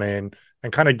domain,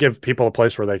 and kind of give people a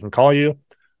place where they can call you,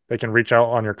 they can reach out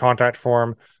on your contact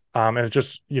form, and it's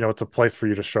just it's a place for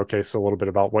you to showcase a little bit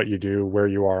about what you do, where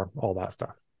you are, all that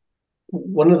stuff.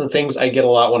 One of the things I get a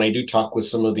lot when I do talk with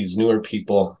some of these newer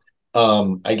people,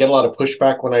 I get a lot of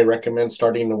pushback when I recommend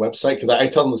starting a website because I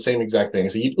tell them the same exact thing. I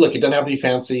say, look, it doesn't have to be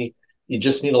fancy. You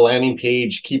just need a landing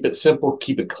page. Keep it simple,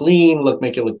 keep it clean,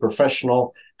 make it look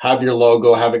professional. Have your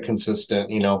logo, have it consistent,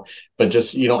 but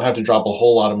just you don't have to drop a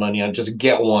whole lot of money on it. Just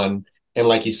get one. And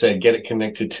like you said, get it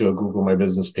connected to a Google My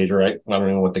Business page, right? I don't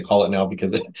know what they call it now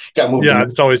because it got moved. Yeah,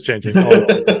 it's always changing. Always.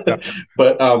 Yeah.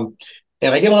 But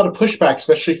and I get a lot of pushback,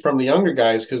 especially from the younger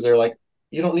guys, because they're like,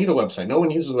 you don't need a website. No one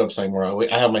uses a website anymore.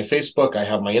 I have my Facebook, I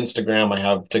have my Instagram, I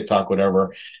have TikTok,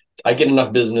 whatever. I get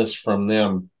enough business from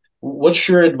them. What's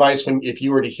your advice if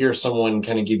you were to hear someone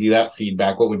kind of give you that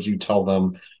feedback? What would you tell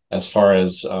them as far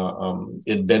as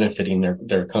it benefiting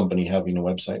their company having a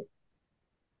website?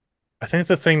 I think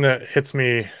the thing that hits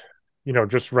me,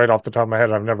 just right off the top of my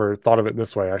head, I've never thought of it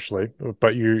this way actually,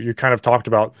 but you kind of talked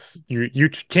about you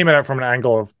came at it from an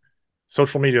angle of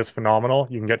social media is phenomenal.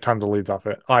 You can get tons of leads off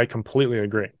it. I completely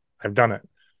agree. I've done it.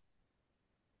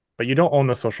 But you don't own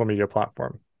the social media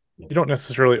platform. You don't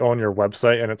necessarily own your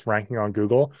website and it's ranking on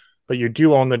Google, but you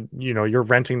do own you're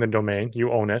renting the domain.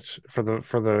 You own it for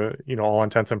the all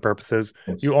intents and purposes.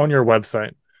 You own your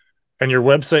website. And your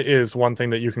website is one thing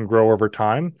that you can grow over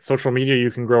time. Social media,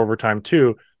 you can grow over time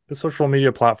too. The social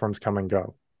media platforms come and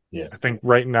go. Yeah. I think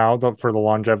right now, for the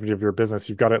longevity of your business,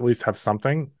 you've got to at least have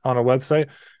something on a website.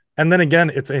 And then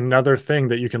again, it's another thing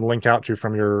that you can link out to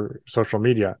from your social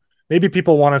media. Maybe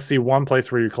people want to see one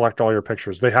place where you collect all your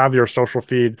pictures. They have your social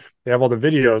feed, they have all the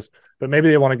videos, but maybe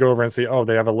they want to go over and see, oh,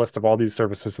 they have a list of all these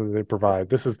services that they provide.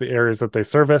 This is the areas that they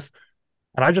service.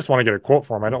 And I just want to get a quote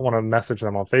for them. I don't want to message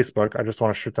them on Facebook. I just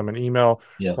want to shoot them an email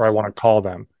or I want to call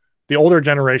them. The older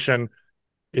generation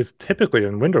is typically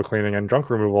in window cleaning and junk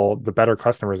removal, the better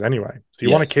customers anyway. So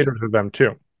you want to cater to them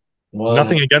too.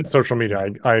 Nothing against social media.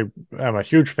 I am a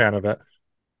huge fan of it,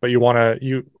 but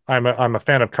I'm a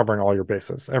fan of covering all your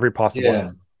bases, every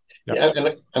possible. Yeah.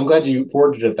 And I'm glad you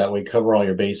worded it that way, cover all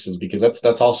your bases, because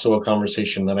that's also a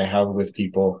conversation that I have with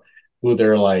people who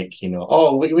they're like,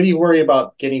 oh, what do you worry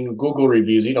about getting Google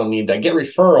reviews? You don't need that. Get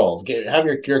referrals. Have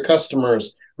your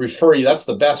customers refer you. That's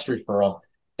the best referral.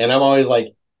 And I'm always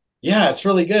like, yeah, it's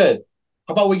really good.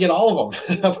 How about we get all of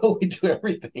them? How about we do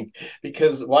everything?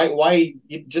 Because why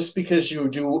just because you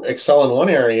do excel in one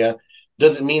area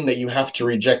doesn't mean that you have to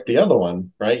reject the other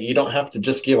one, right? You don't have to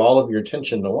just give all of your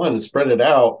attention to one and spread it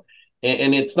out.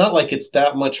 And it's not like it's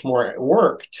that much more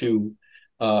work to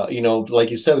like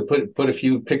you said, put a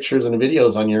few pictures and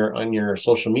videos on your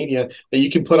social media that you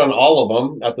can put on all of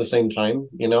them at the same time,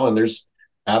 and there's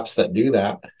apps that do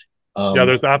that.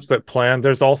 There's apps that plan.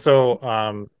 There's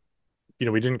also,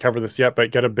 we didn't cover this yet,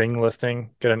 but get a Bing listing,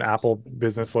 get an Apple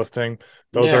business listing.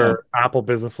 Those are Apple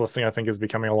business listing, I think, is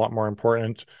becoming a lot more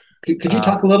important. Could you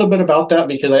talk a little bit about that?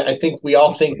 Because I think we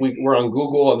all think we're on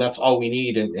Google and that's all we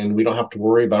need and we don't have to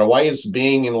worry about it. Why is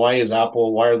Bing and why is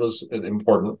Apple, why are those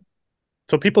important?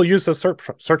 So people use those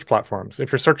search platforms.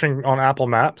 If you're searching on Apple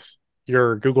Maps,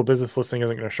 your Google business listing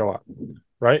isn't going to show up,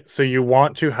 right? So you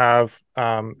want to have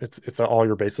it's all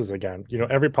your bases again.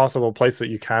 Every possible place that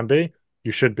you can be,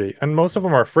 you should be, and most of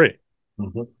them are free,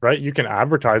 right? You can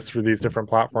advertise through these different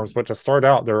platforms, but to start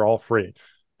out, they're all free.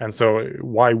 And so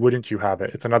why wouldn't you have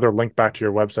it? It's another link back to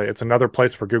your website. It's another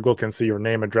place where Google can see your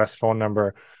name, address, phone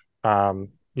number, and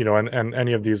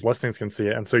any of these listings can see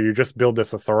it. And so you just build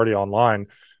this authority online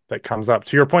that comes up.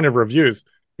 To your point of reviews,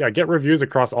 get reviews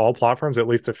across all platforms, at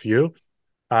least a few,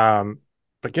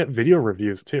 but get video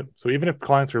reviews too. So even if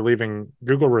clients are leaving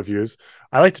Google reviews,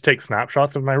 I like to take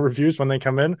snapshots of my reviews when they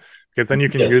come in, because then you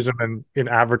can use them in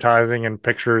advertising and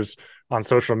pictures on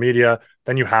social media.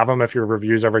 Then you have them if your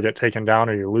reviews ever get taken down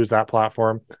or you lose that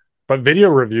platform. But video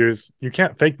reviews, you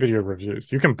can't fake video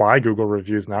reviews. You can buy Google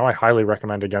reviews now. I highly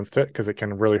recommend against it because it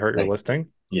can really hurt your listing.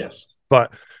 Yes.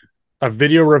 But a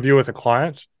video review with a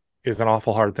client is an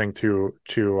awful hard thing to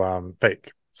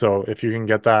fake. So if you can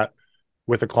get that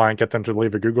with a client, get them to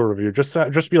leave a Google review, just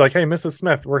be like, hey, Mrs.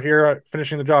 Smith, we're here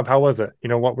finishing the job. How was it?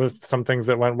 What was some things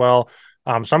that went well?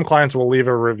 Some clients will leave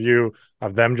a review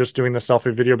of them just doing the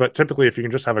selfie video, but typically if you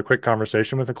can just have a quick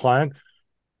conversation with a client,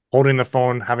 holding the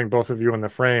phone, having both of you in the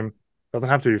frame, doesn't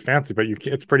have to be fancy, but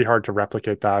it's pretty hard to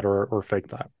replicate that or fake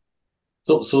that.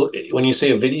 So when you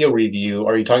say a video review,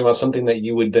 are you talking about something that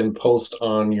you would then post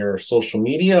on your social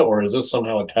media, or is this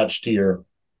somehow attached to your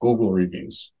Google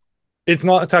reviews? It's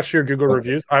not attached to your Google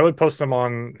reviews. I would post them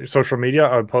on social media.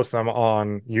 I would post them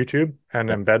on YouTube and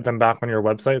embed them back on your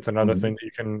website. It's another thing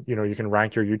that you can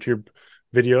rank your YouTube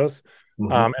videos.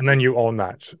 And then you own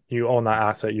that. You own that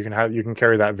asset. You can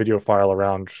carry that video file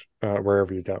around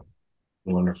wherever you go.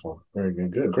 Wonderful. Very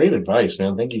good. Good. Great advice,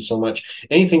 man. Thank you so much.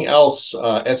 Anything else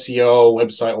SEO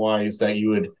website wise that you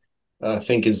would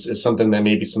think is something that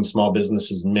maybe some small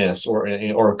businesses miss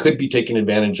or could be taken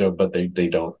advantage of, but they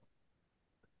don't?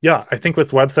 Yeah, I think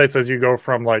with websites, as you go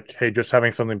from like, hey, just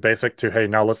having something basic to, hey,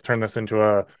 now let's turn this into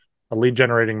a lead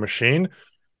generating machine,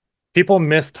 people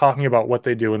miss talking about what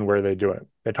they do and where they do it.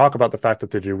 They talk about the fact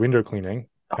that they do window cleaning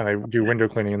and they do window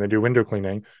cleaning and they do window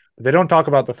cleaning. But they don't talk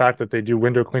about the fact that they do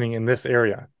window cleaning in this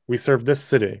area. We serve this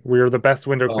city. We are the best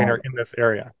window cleaner Oh, in this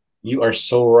area. you are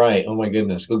so right. Oh my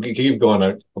goodness. Go keep going.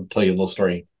 I'll tell you a little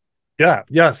story. Yeah,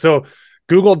 yeah. So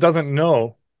Google doesn't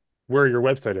know where your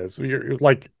website is. You're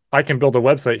like, I can build a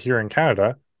website here in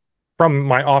Canada from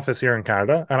my office here in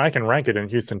Canada, and I can rank it in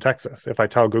Houston, Texas. If I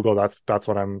tell Google that's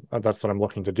what I'm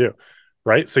looking to do,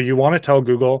 right? So you want to tell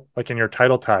Google, like in your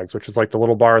title tags, which is like the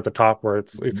little bar at the top where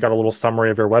it's Mhm. got a little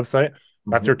summary of your website.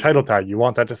 That's your Mhm. title tag. You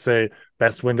want that to say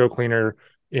best window cleaner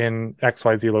in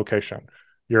XYZ location.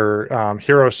 Your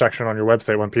hero section on your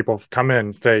website, when people come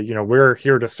in, say, we're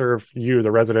here to serve you,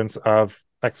 the residents of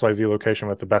XYZ location,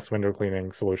 with the best window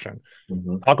cleaning solution.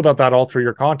 Mhm. Talk about that all through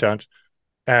your content,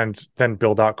 and then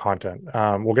build out content.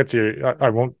 We'll get to. I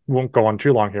won't go on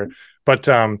too long here, but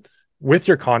with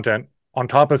your content, on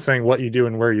top of saying what you do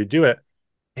and where you do it,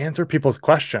 answer people's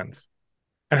questions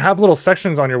and have little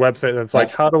sections on your website that's like,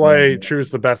 That's how do I choose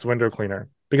the best window cleaner?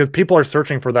 Because people are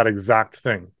searching for that exact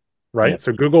thing, yeah. right?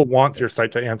 So Google wants your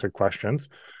site to answer questions.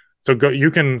 So you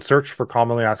can search for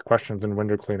commonly asked questions in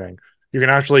window cleaning. You can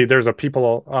actually, there's a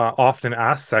people often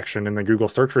asked section in the Google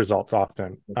search results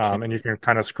often. Okay. And you can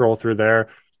kind of scroll through there,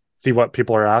 see what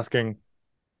people are asking,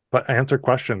 but answer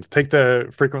questions. Take the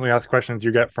frequently asked questions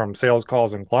you get from sales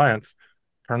calls and clients,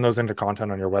 turn those into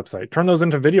content on your website, turn those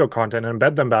into video content and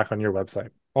embed them back on your website.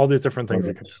 All these different things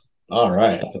you can do. All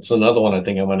right. That's another one I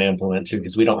think I'm going to implement too,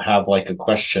 because we don't have like a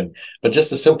question, but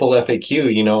just a simple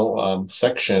FAQ,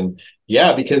 section.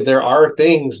 Yeah, because there are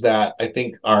things that I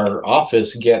think our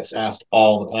office gets asked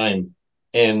all the time.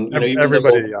 And,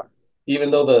 Everybody, yeah.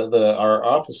 even though the our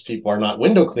office people are not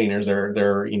window cleaners, they're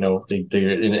they're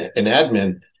an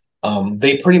admin.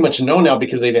 They pretty much know now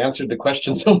because they've answered the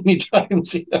question so many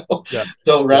times. Yeah.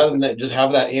 So Yeah. rather than that, just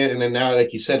have that in, and then now,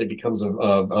 like you said, it becomes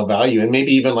a value, and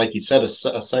maybe even like you said,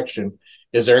 a section.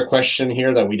 Is there a question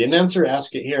here that we didn't answer?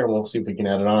 Ask it here, and we'll see if we can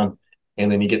add it on. And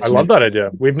then you get I some love that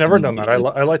idea. We've some never done that.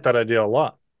 engagement. I like that idea a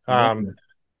lot. Yeah.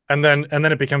 And then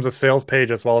it becomes a sales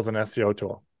page as well as an SEO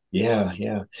tool. Yeah, yeah.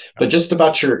 Yeah. But just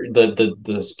about your the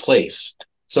this place. Yep.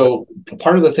 So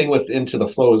part of the thing with Into the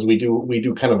Flow is we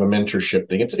do kind of a mentorship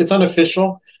thing. It's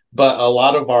unofficial, but a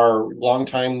lot of our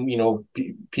longtime,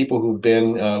 people who've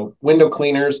been window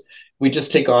cleaners, we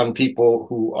just take on people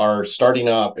who are starting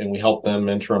up and we help them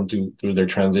mentor them through their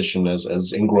transition as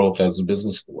in growth as a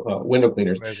business window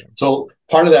cleaners. Amazing. So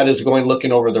part of that is going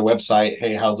looking over their website.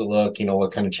 Hey, how's it look?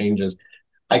 What kind of changes?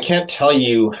 I can't tell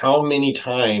you how many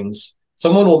times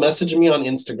someone will message me on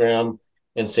Instagram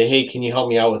and say, "Hey, can you help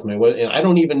me out with my?" And I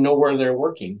don't even know where they're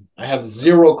working. I have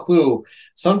zero clue.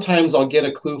 Sometimes I'll get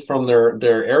a clue from their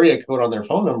area code on their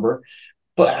phone number.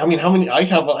 But I mean, how many? I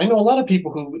know a lot of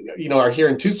people who are here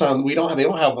in Tucson. They don't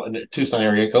have a Tucson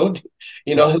area code.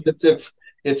 Yeah.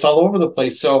 It's all over the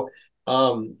place. So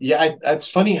yeah, that's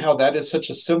funny how that is such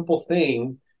a simple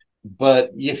thing,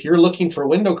 but if you're looking for a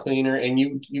window cleaner and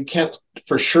you can't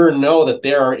for sure know that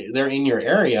they're in your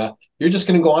area, you're just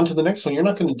going to go on to the next one. You're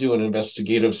not going to do an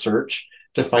investigative search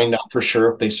to Yeah. find out for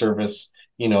sure if they service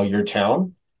your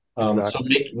town. So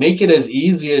Exactly. make it as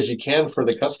easy as you can for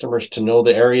the customers to know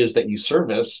the areas that you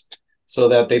service, so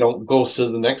that they don't go to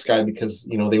the next guy because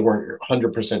they weren't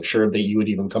 100% sure that you would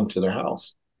even come to their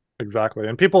house. Exactly.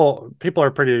 And people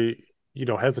are pretty,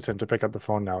 hesitant to pick up the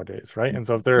phone nowadays, right? And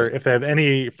so if they have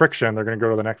any friction, they're going to go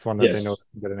to the next one that they know Yes.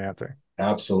 can get an answer.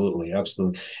 Absolutely,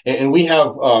 absolutely. And we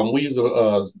use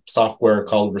a software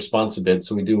called Responsibid,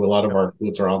 so we do a lot of Yep. our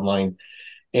quotes are online.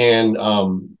 And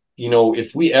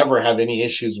if we ever have any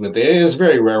issues with it, it's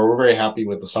very rare. We're very happy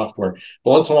with the software.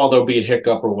 But once in a while there'll be a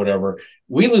hiccup or whatever.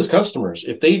 We lose customers.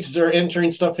 If they are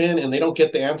entering stuff in and they don't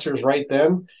get the answers right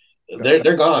then, Yep.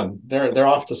 they're gone. They're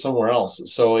off to somewhere else.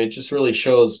 So it just really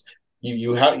shows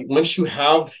you have once you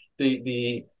have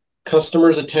the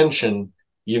customer's attention,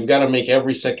 you've got to make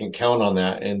every second count on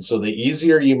that. And so the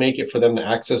easier you make it for them to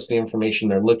access the information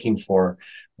they're looking for,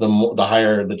 the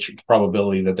higher the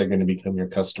probability that they're going to become your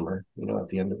customer, at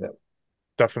the end of it.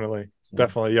 Definitely. So,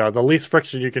 Definitely. Yeah. The least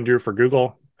friction you can do for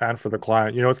Google and for the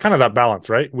client. It's kind of that balance,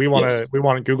 right? yes, We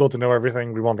want Google to know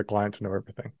everything. We want the client to know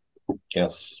everything.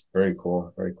 yes, very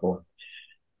cool, very cool.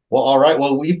 Well, all right.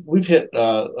 Well, we've hit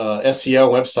SEO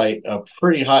website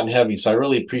pretty hot and heavy, so I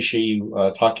really appreciate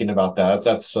you talking about that.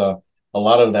 That's a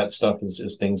lot of that stuff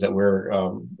is things that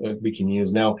we can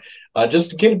use now. Just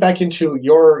to get back into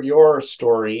your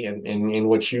story and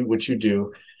what you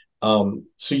do.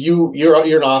 So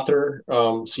you're an author.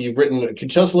 So you've written. Could you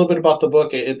tell us a little bit about the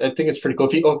book? I think it's pretty cool.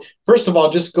 If you, first of all,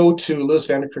 just go to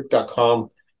lewisvanderkirk.com.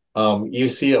 You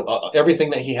see everything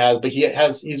that he has, but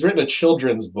he's written a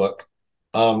children's book.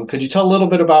 Could you tell a little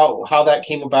bit about how that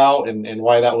came about and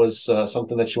why that was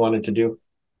something that you wanted to do?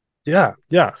 Yeah,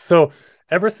 yeah. So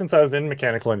ever since I was in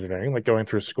mechanical engineering, like going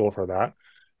through school for that,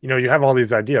 you have all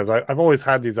these ideas. I've always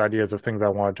had these ideas of things I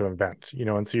wanted to invent,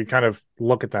 and so you kind of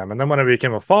look at them. And then when I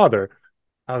became a father,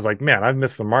 I was like, man, I've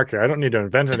missed the mark here. I don't need to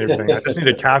invent anything. I just need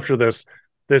to capture this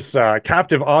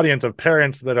captive audience of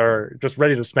parents that are just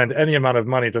ready to spend any amount of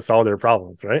money to solve their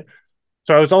problems, right?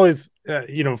 So I was always,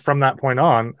 from that point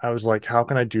on, I was like, how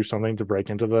can I do something to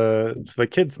break into the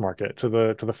kids market, to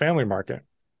the family market?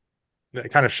 I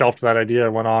kind of shelved that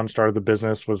idea, went on, started the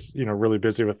business, was, really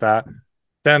busy with that.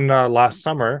 Then last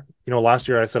summer, last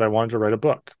year I said I wanted to write a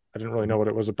book. I didn't really know what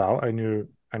it was about. I knew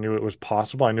it was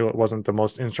possible. I knew it wasn't the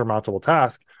most insurmountable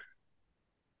task.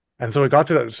 And so it got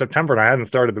to September and I hadn't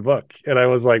started the book. And I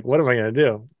was like, what am I going to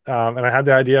do? And I had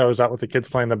the idea. I was out with the kids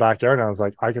playing in the backyard. And I was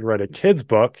like, I could write a kid's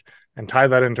book and tie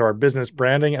that into our business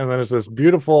branding. And then it's this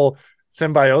beautiful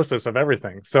symbiosis of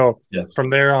everything. So Yes. from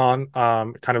there on,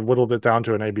 kind of whittled it down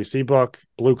to an ABC book,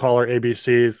 blue collar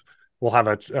ABCs. We'll have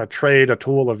a trade, a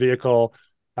tool, a vehicle,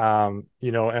 and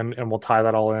we'll tie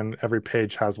that all in. Every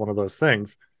page has one of those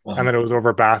things. And Uh-huh. then it was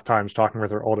over bath times talking with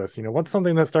her oldest. What's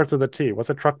something that starts with a T? What's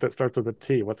a truck that starts with a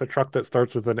T? What's a truck that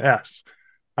starts with an S?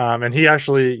 And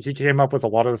he came up with a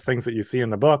lot of the things that you see in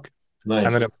the book. And then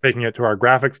Nice. it was taking it to our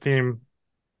graphics team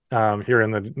here in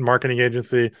the marketing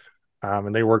agency.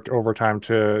 And they worked overtime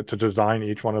to design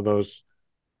each one of those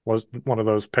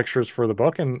pictures for the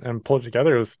book and pull it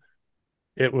together.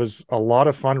 It was a lot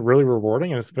of fun, really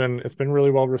rewarding, and it's been really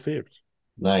well received.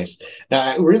 Nice.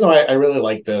 Now, the reason why I really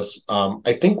like this,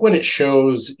 I think what it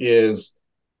shows is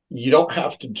you don't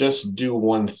have to just do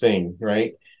one thing,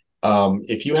 right?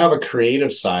 If you have a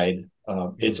creative side,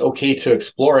 Mm. it's okay to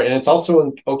explore it, and it's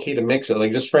also okay to mix it.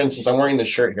 Like just for instance, I'm wearing this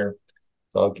shirt here,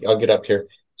 so I'll get up here.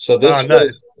 So Oh,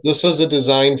 nice. this was a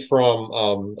design from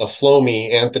a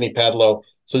Flowmy, Anthony Padlow.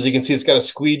 So as you can see, it's got a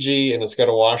squeegee and it's got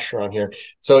a washer on here.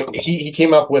 So he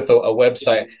came up with a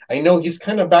website. I know he's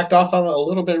kind of backed off on it a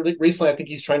little bit recently. I think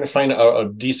he's trying to find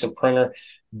a decent printer,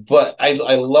 but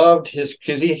I loved his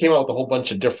because he came out with a whole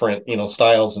bunch of different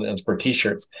styles and for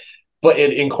t-shirts. But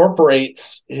it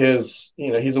incorporates his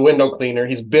he's a window cleaner.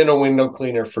 He's been a window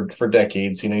cleaner for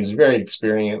decades. He's very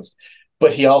experienced,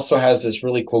 but he also has this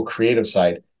really cool creative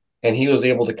side, and he was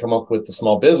able to come up with the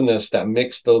small business that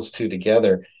mixed those two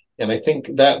together. And I think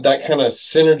that kind of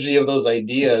synergy of those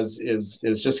ideas is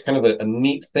just kind of a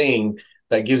neat thing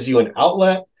that gives you an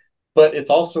outlet, but it's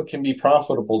also can be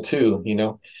profitable too.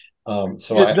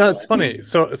 So I That's funny.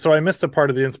 So I missed a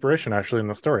part of the inspiration actually in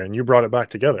the story, and you brought it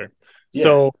back together. yeah.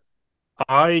 So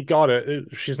I got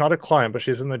it. She's not a client, but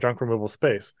she's in the junk removal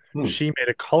space. Hmm. She made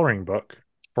a coloring book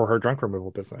for her junk removal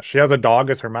business. She has a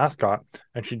dog as her mascot,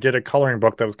 and she did a coloring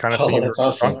book that was kind of Oh, themed that's around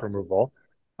awesome. junk removal.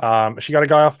 She got a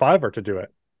guy off Fiverr to do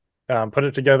it. Put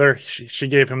it together. She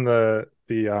gave him the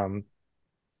kind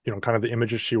of the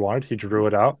images she wanted. He drew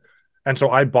it out, and so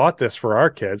I bought this for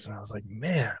our kids, and I was like,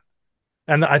 man.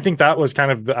 And I think that was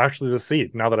kind of actually the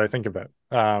seed. Now that I think of it,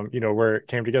 where it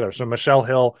came together. So Michelle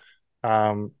Hill,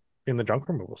 in the junk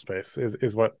removal space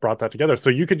is what brought that together. So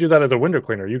you could do that as a window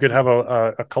cleaner. You could have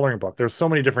a coloring book. There's so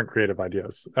many different creative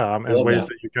ideas and Love ways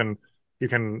that. that you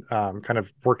can kind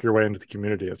of work your way into the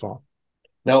community as well.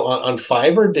 Now on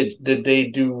Fiverr, did they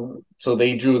do so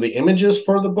they drew the images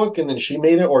for the book and then she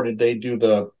made it, or did they do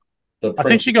the I think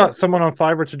print? she got someone on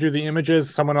Fiverr to do the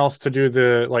images, someone else to do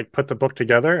the like put the book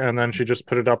together, and then she just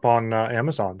put it up on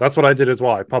Amazon. That's what I did as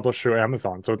well. I published through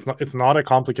Amazon, so it's not a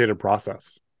complicated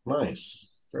process. Nice.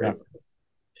 Yeah. Very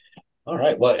all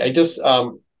right. Well, I just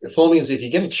Flowmies, if you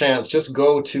get a chance, just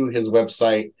go to his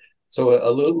website. So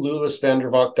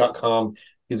lewisvandervalk.com.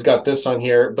 He's got this on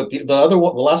here. But the other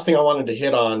one, the last thing I wanted to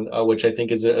hit on, which I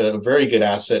think is a very good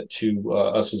asset to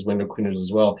us as window cleaners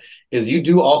as well, is you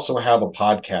do also have a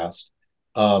podcast.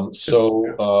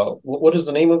 What is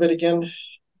the name of it again?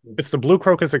 It's the Blue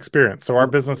Crocus experience. So our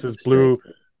business is Blue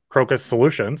Experience. Crocus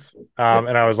Solutions. Yes.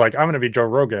 And I was like, I'm going to be Joe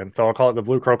Rogan. So I'll call it the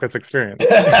Blue Crocus experience,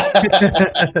 after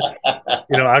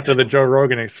the Joe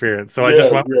Rogan experience. So I just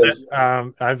Yes, went with yes,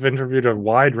 it. I've interviewed a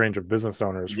wide range of business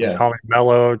owners from Tommy yes.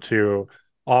 Mello to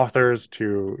authors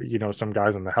to, some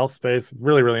guys in the health space.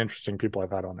 Really, really interesting people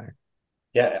I've had on there.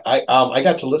 Yeah, I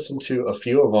got to listen to a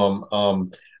few of them.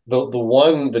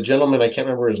 The gentleman, I can't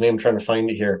remember his name, I'm trying to find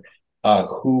it here,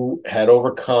 who had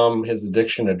overcome his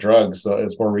addiction to drugs,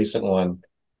 his more recent one.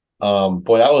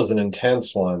 Boy, that was an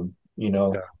intense one.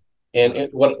 Yeah. And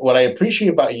what I appreciate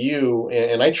about you,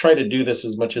 and I try to do this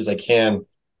as much as I can,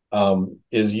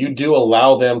 is you do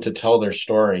allow them to tell their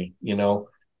story.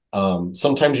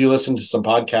 Sometimes you listen to some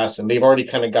podcasts and they've already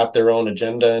kind of got their own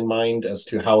agenda in mind as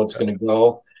to how it's going to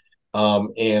go.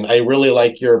 And I really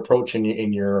like your approach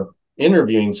in your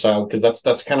interviewing style, because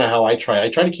that's kind of how I try. I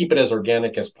try to keep it as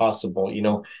organic as possible.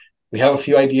 We have a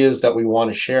few ideas that we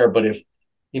want to share, but if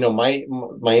my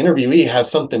interviewee has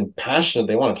something passionate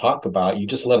they want to talk about, you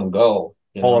just let them go.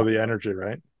 Follow the energy,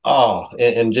 right? Oh,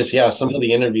 and just some of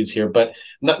the interviews here, but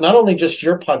not only just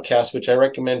your podcast, which I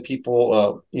recommend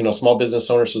people, small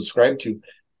business owners subscribe to,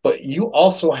 but you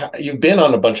also you've been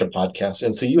on a bunch of podcasts,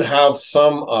 and so you have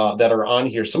some that are on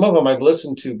here. Some of them I've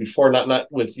listened to before,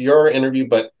 not with your interview,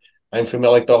 but I'm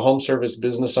familiar, like the Home Service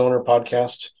Business Owner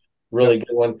podcast, really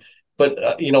good one. But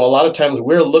a lot of times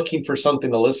we're looking for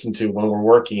something to listen to when we're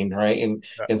working, right?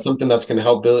 And something that's going to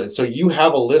help build it. So you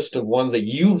have a list of ones that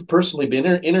you've personally been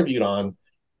interviewed on.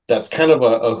 That's kind of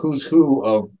a who's who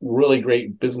of really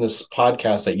great business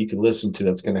podcasts that you can listen to.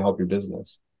 That's going to help your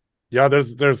business. Yeah,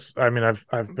 I mean,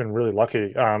 I've been really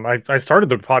lucky. I started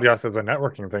the podcast as a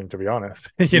networking thing, to be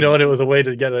honest. And it was a way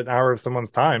to get an hour of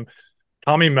someone's time.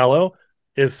 Tommy Mello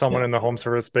is someone in the home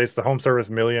service space, the home service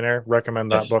millionaire. Recommend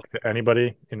that book to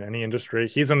anybody in any industry.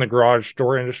 He's in the garage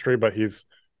door industry, but he's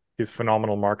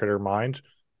phenomenal marketer mind.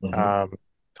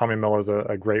 Tommy Mello is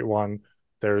a great one.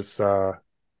 There's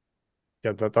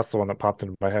that's the one that popped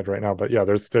into my head right now. But yeah,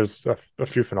 there's a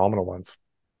few phenomenal ones.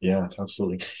 Yeah,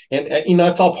 absolutely. And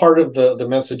it's all part of the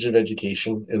message of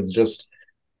education. Is just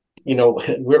we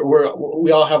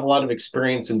all have a lot of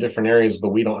experience in different areas, but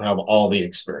we don't have all the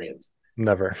experience.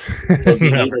 Never. So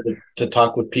being able to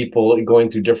talk with people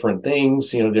going through different things,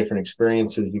 different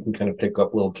experiences, you can kind of pick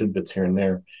up little tidbits here and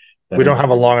there. We don't have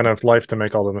a long enough life to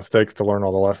make all the mistakes to learn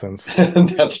all the lessons.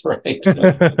 That's right.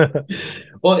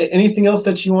 Well, anything else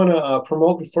that you want to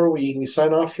promote before we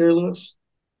sign off here, Lewis?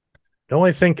 No,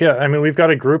 I think I mean, we've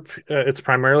got a group. It's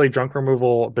primarily junk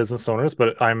removal business owners,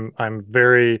 but I'm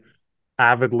very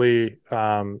avidly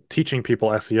teaching people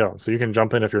SEO. So you can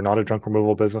jump in if you're not a junk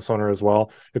removal business owner as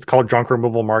well. It's called Junk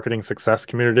Removal Marketing Success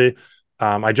Community.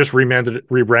 I just rebranded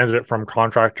it from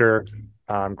Contractor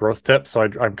Growth Tips. So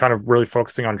I'm kind of really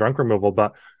focusing on junk removal,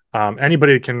 but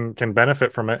anybody can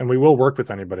benefit from it, and we will work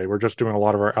with anybody. We're just doing a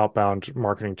lot of our outbound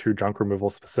marketing to junk removal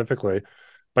specifically.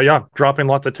 But yeah, dropping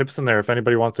lots of tips in there. If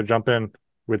anybody wants to jump in,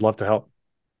 we'd love to help.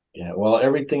 Yeah, well,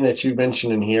 everything that you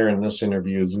mentioned in here in this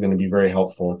interview is going to be very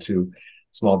helpful to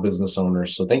small business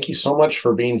owners. So thank you so much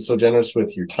for being so generous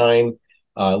with your time.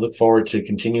 I look forward to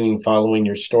continuing following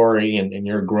your story and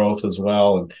your growth as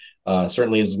well. And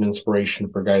certainly is an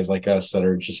inspiration for guys like us that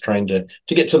are just trying to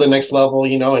get to the next level,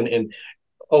 and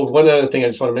oh, one other thing I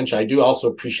just want to mention, I do also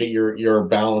appreciate your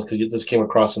balance, because this came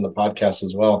across in the podcast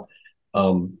as well.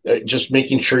 Just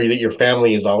making sure that your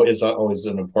family is always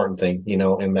an important thing,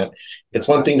 and that it's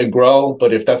one thing to grow,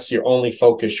 but if that's your only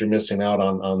focus, you're missing out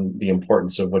on the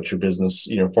importance of what your business,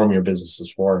 form your business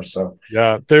is for. So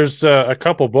yeah, there's a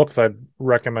couple books I'd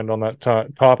recommend on that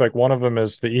topic. One of them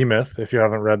is The E-Myth, if you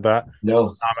haven't read that.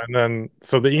 No. And then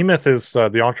so The E-Myth is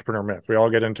the entrepreneur myth. We all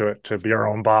get into it to be our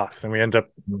own boss, and we end up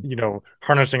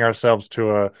harnessing ourselves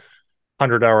to a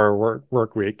 100-hour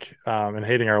work week and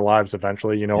hating our lives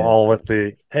eventually, all with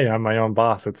the, hey, I'm my own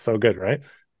boss. It's so good, right?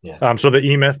 Yeah. So The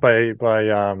E-Myth by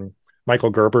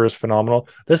Michael Gerber is phenomenal.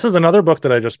 This is another book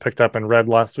that I just picked up and read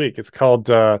last week. It's called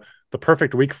The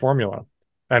Perfect Week Formula.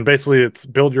 And basically it's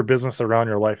build your business around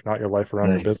your life, not your life around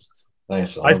your business.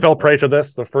 Nice. I fell prey to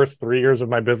this the first 3 years of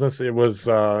my business. It was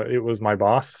my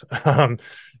boss, and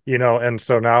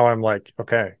so now I'm like,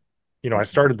 okay, I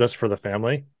started this for the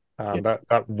family.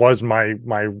 That was my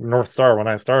North Star when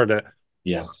I started it.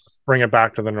 Yeah. Bring it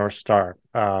back to the North Star.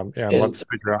 And let's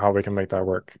figure out how we can make that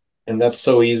work. And that's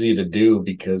so easy to do,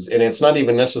 and it's not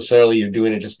even necessarily you're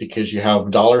doing it just because you have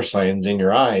dollar signs in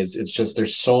your eyes. It's just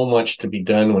there's so much to be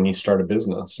done when you start a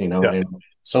business, and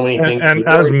so many things. And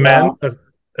as men,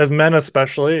 as men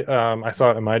especially, I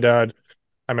saw it in my dad.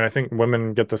 I mean, I think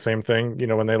women get the same thing,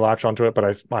 when they latch onto it.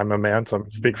 But I'm a man, so I'm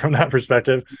speaking from that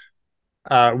perspective.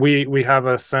 We have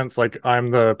a sense like I'm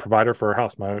the provider for our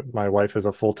house. My wife is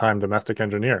a full-time domestic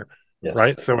engineer,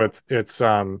 right? So it's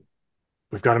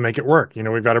we've got to make it work.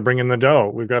 We've got to bring in the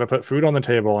dough. We've got to put food on the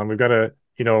table, and we've got to,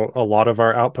 a lot of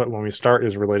our output when we start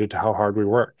is related to how hard we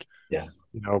work. Yeah.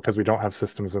 Because we don't have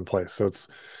systems in place. So it's,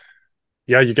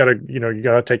 you got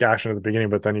to take action at the beginning,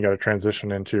 but then you got to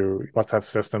transition into let's have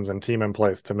systems and team in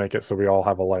place to make it so we all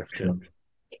have a life too.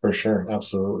 For sure,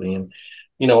 absolutely, and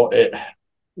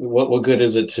what good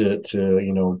is it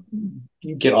to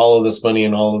get all of this money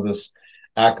and all of this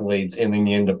accolades, and then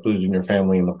you end up losing your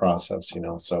family in the process,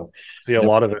 so See a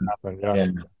lot of it happen. Yeah.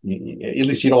 at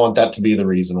least you don't want that to be the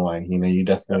reason why. You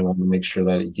definitely want to make sure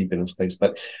that you keep it in space.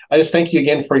 But I just thank you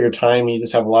again for your time. You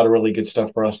just have a lot of really good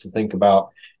stuff for us to think about,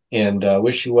 and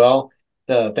wish you well.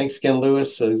 Thanks again,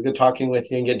 Lewis. It was good talking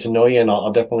with you and getting to know you, and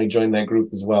I'll definitely join that group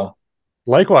as well.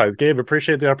 Likewise, Gabe,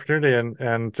 appreciate the opportunity,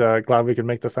 and glad we could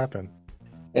make this happen.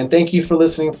 And thank you for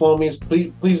listening, Flowmies.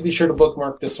 Please be sure to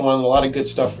bookmark this one. A lot of good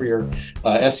stuff for your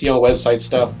SEO website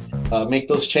stuff. Make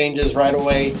those changes right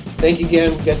away. Thank you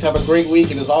again. You guys have a great week,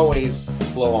 and as always,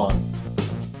 flow on.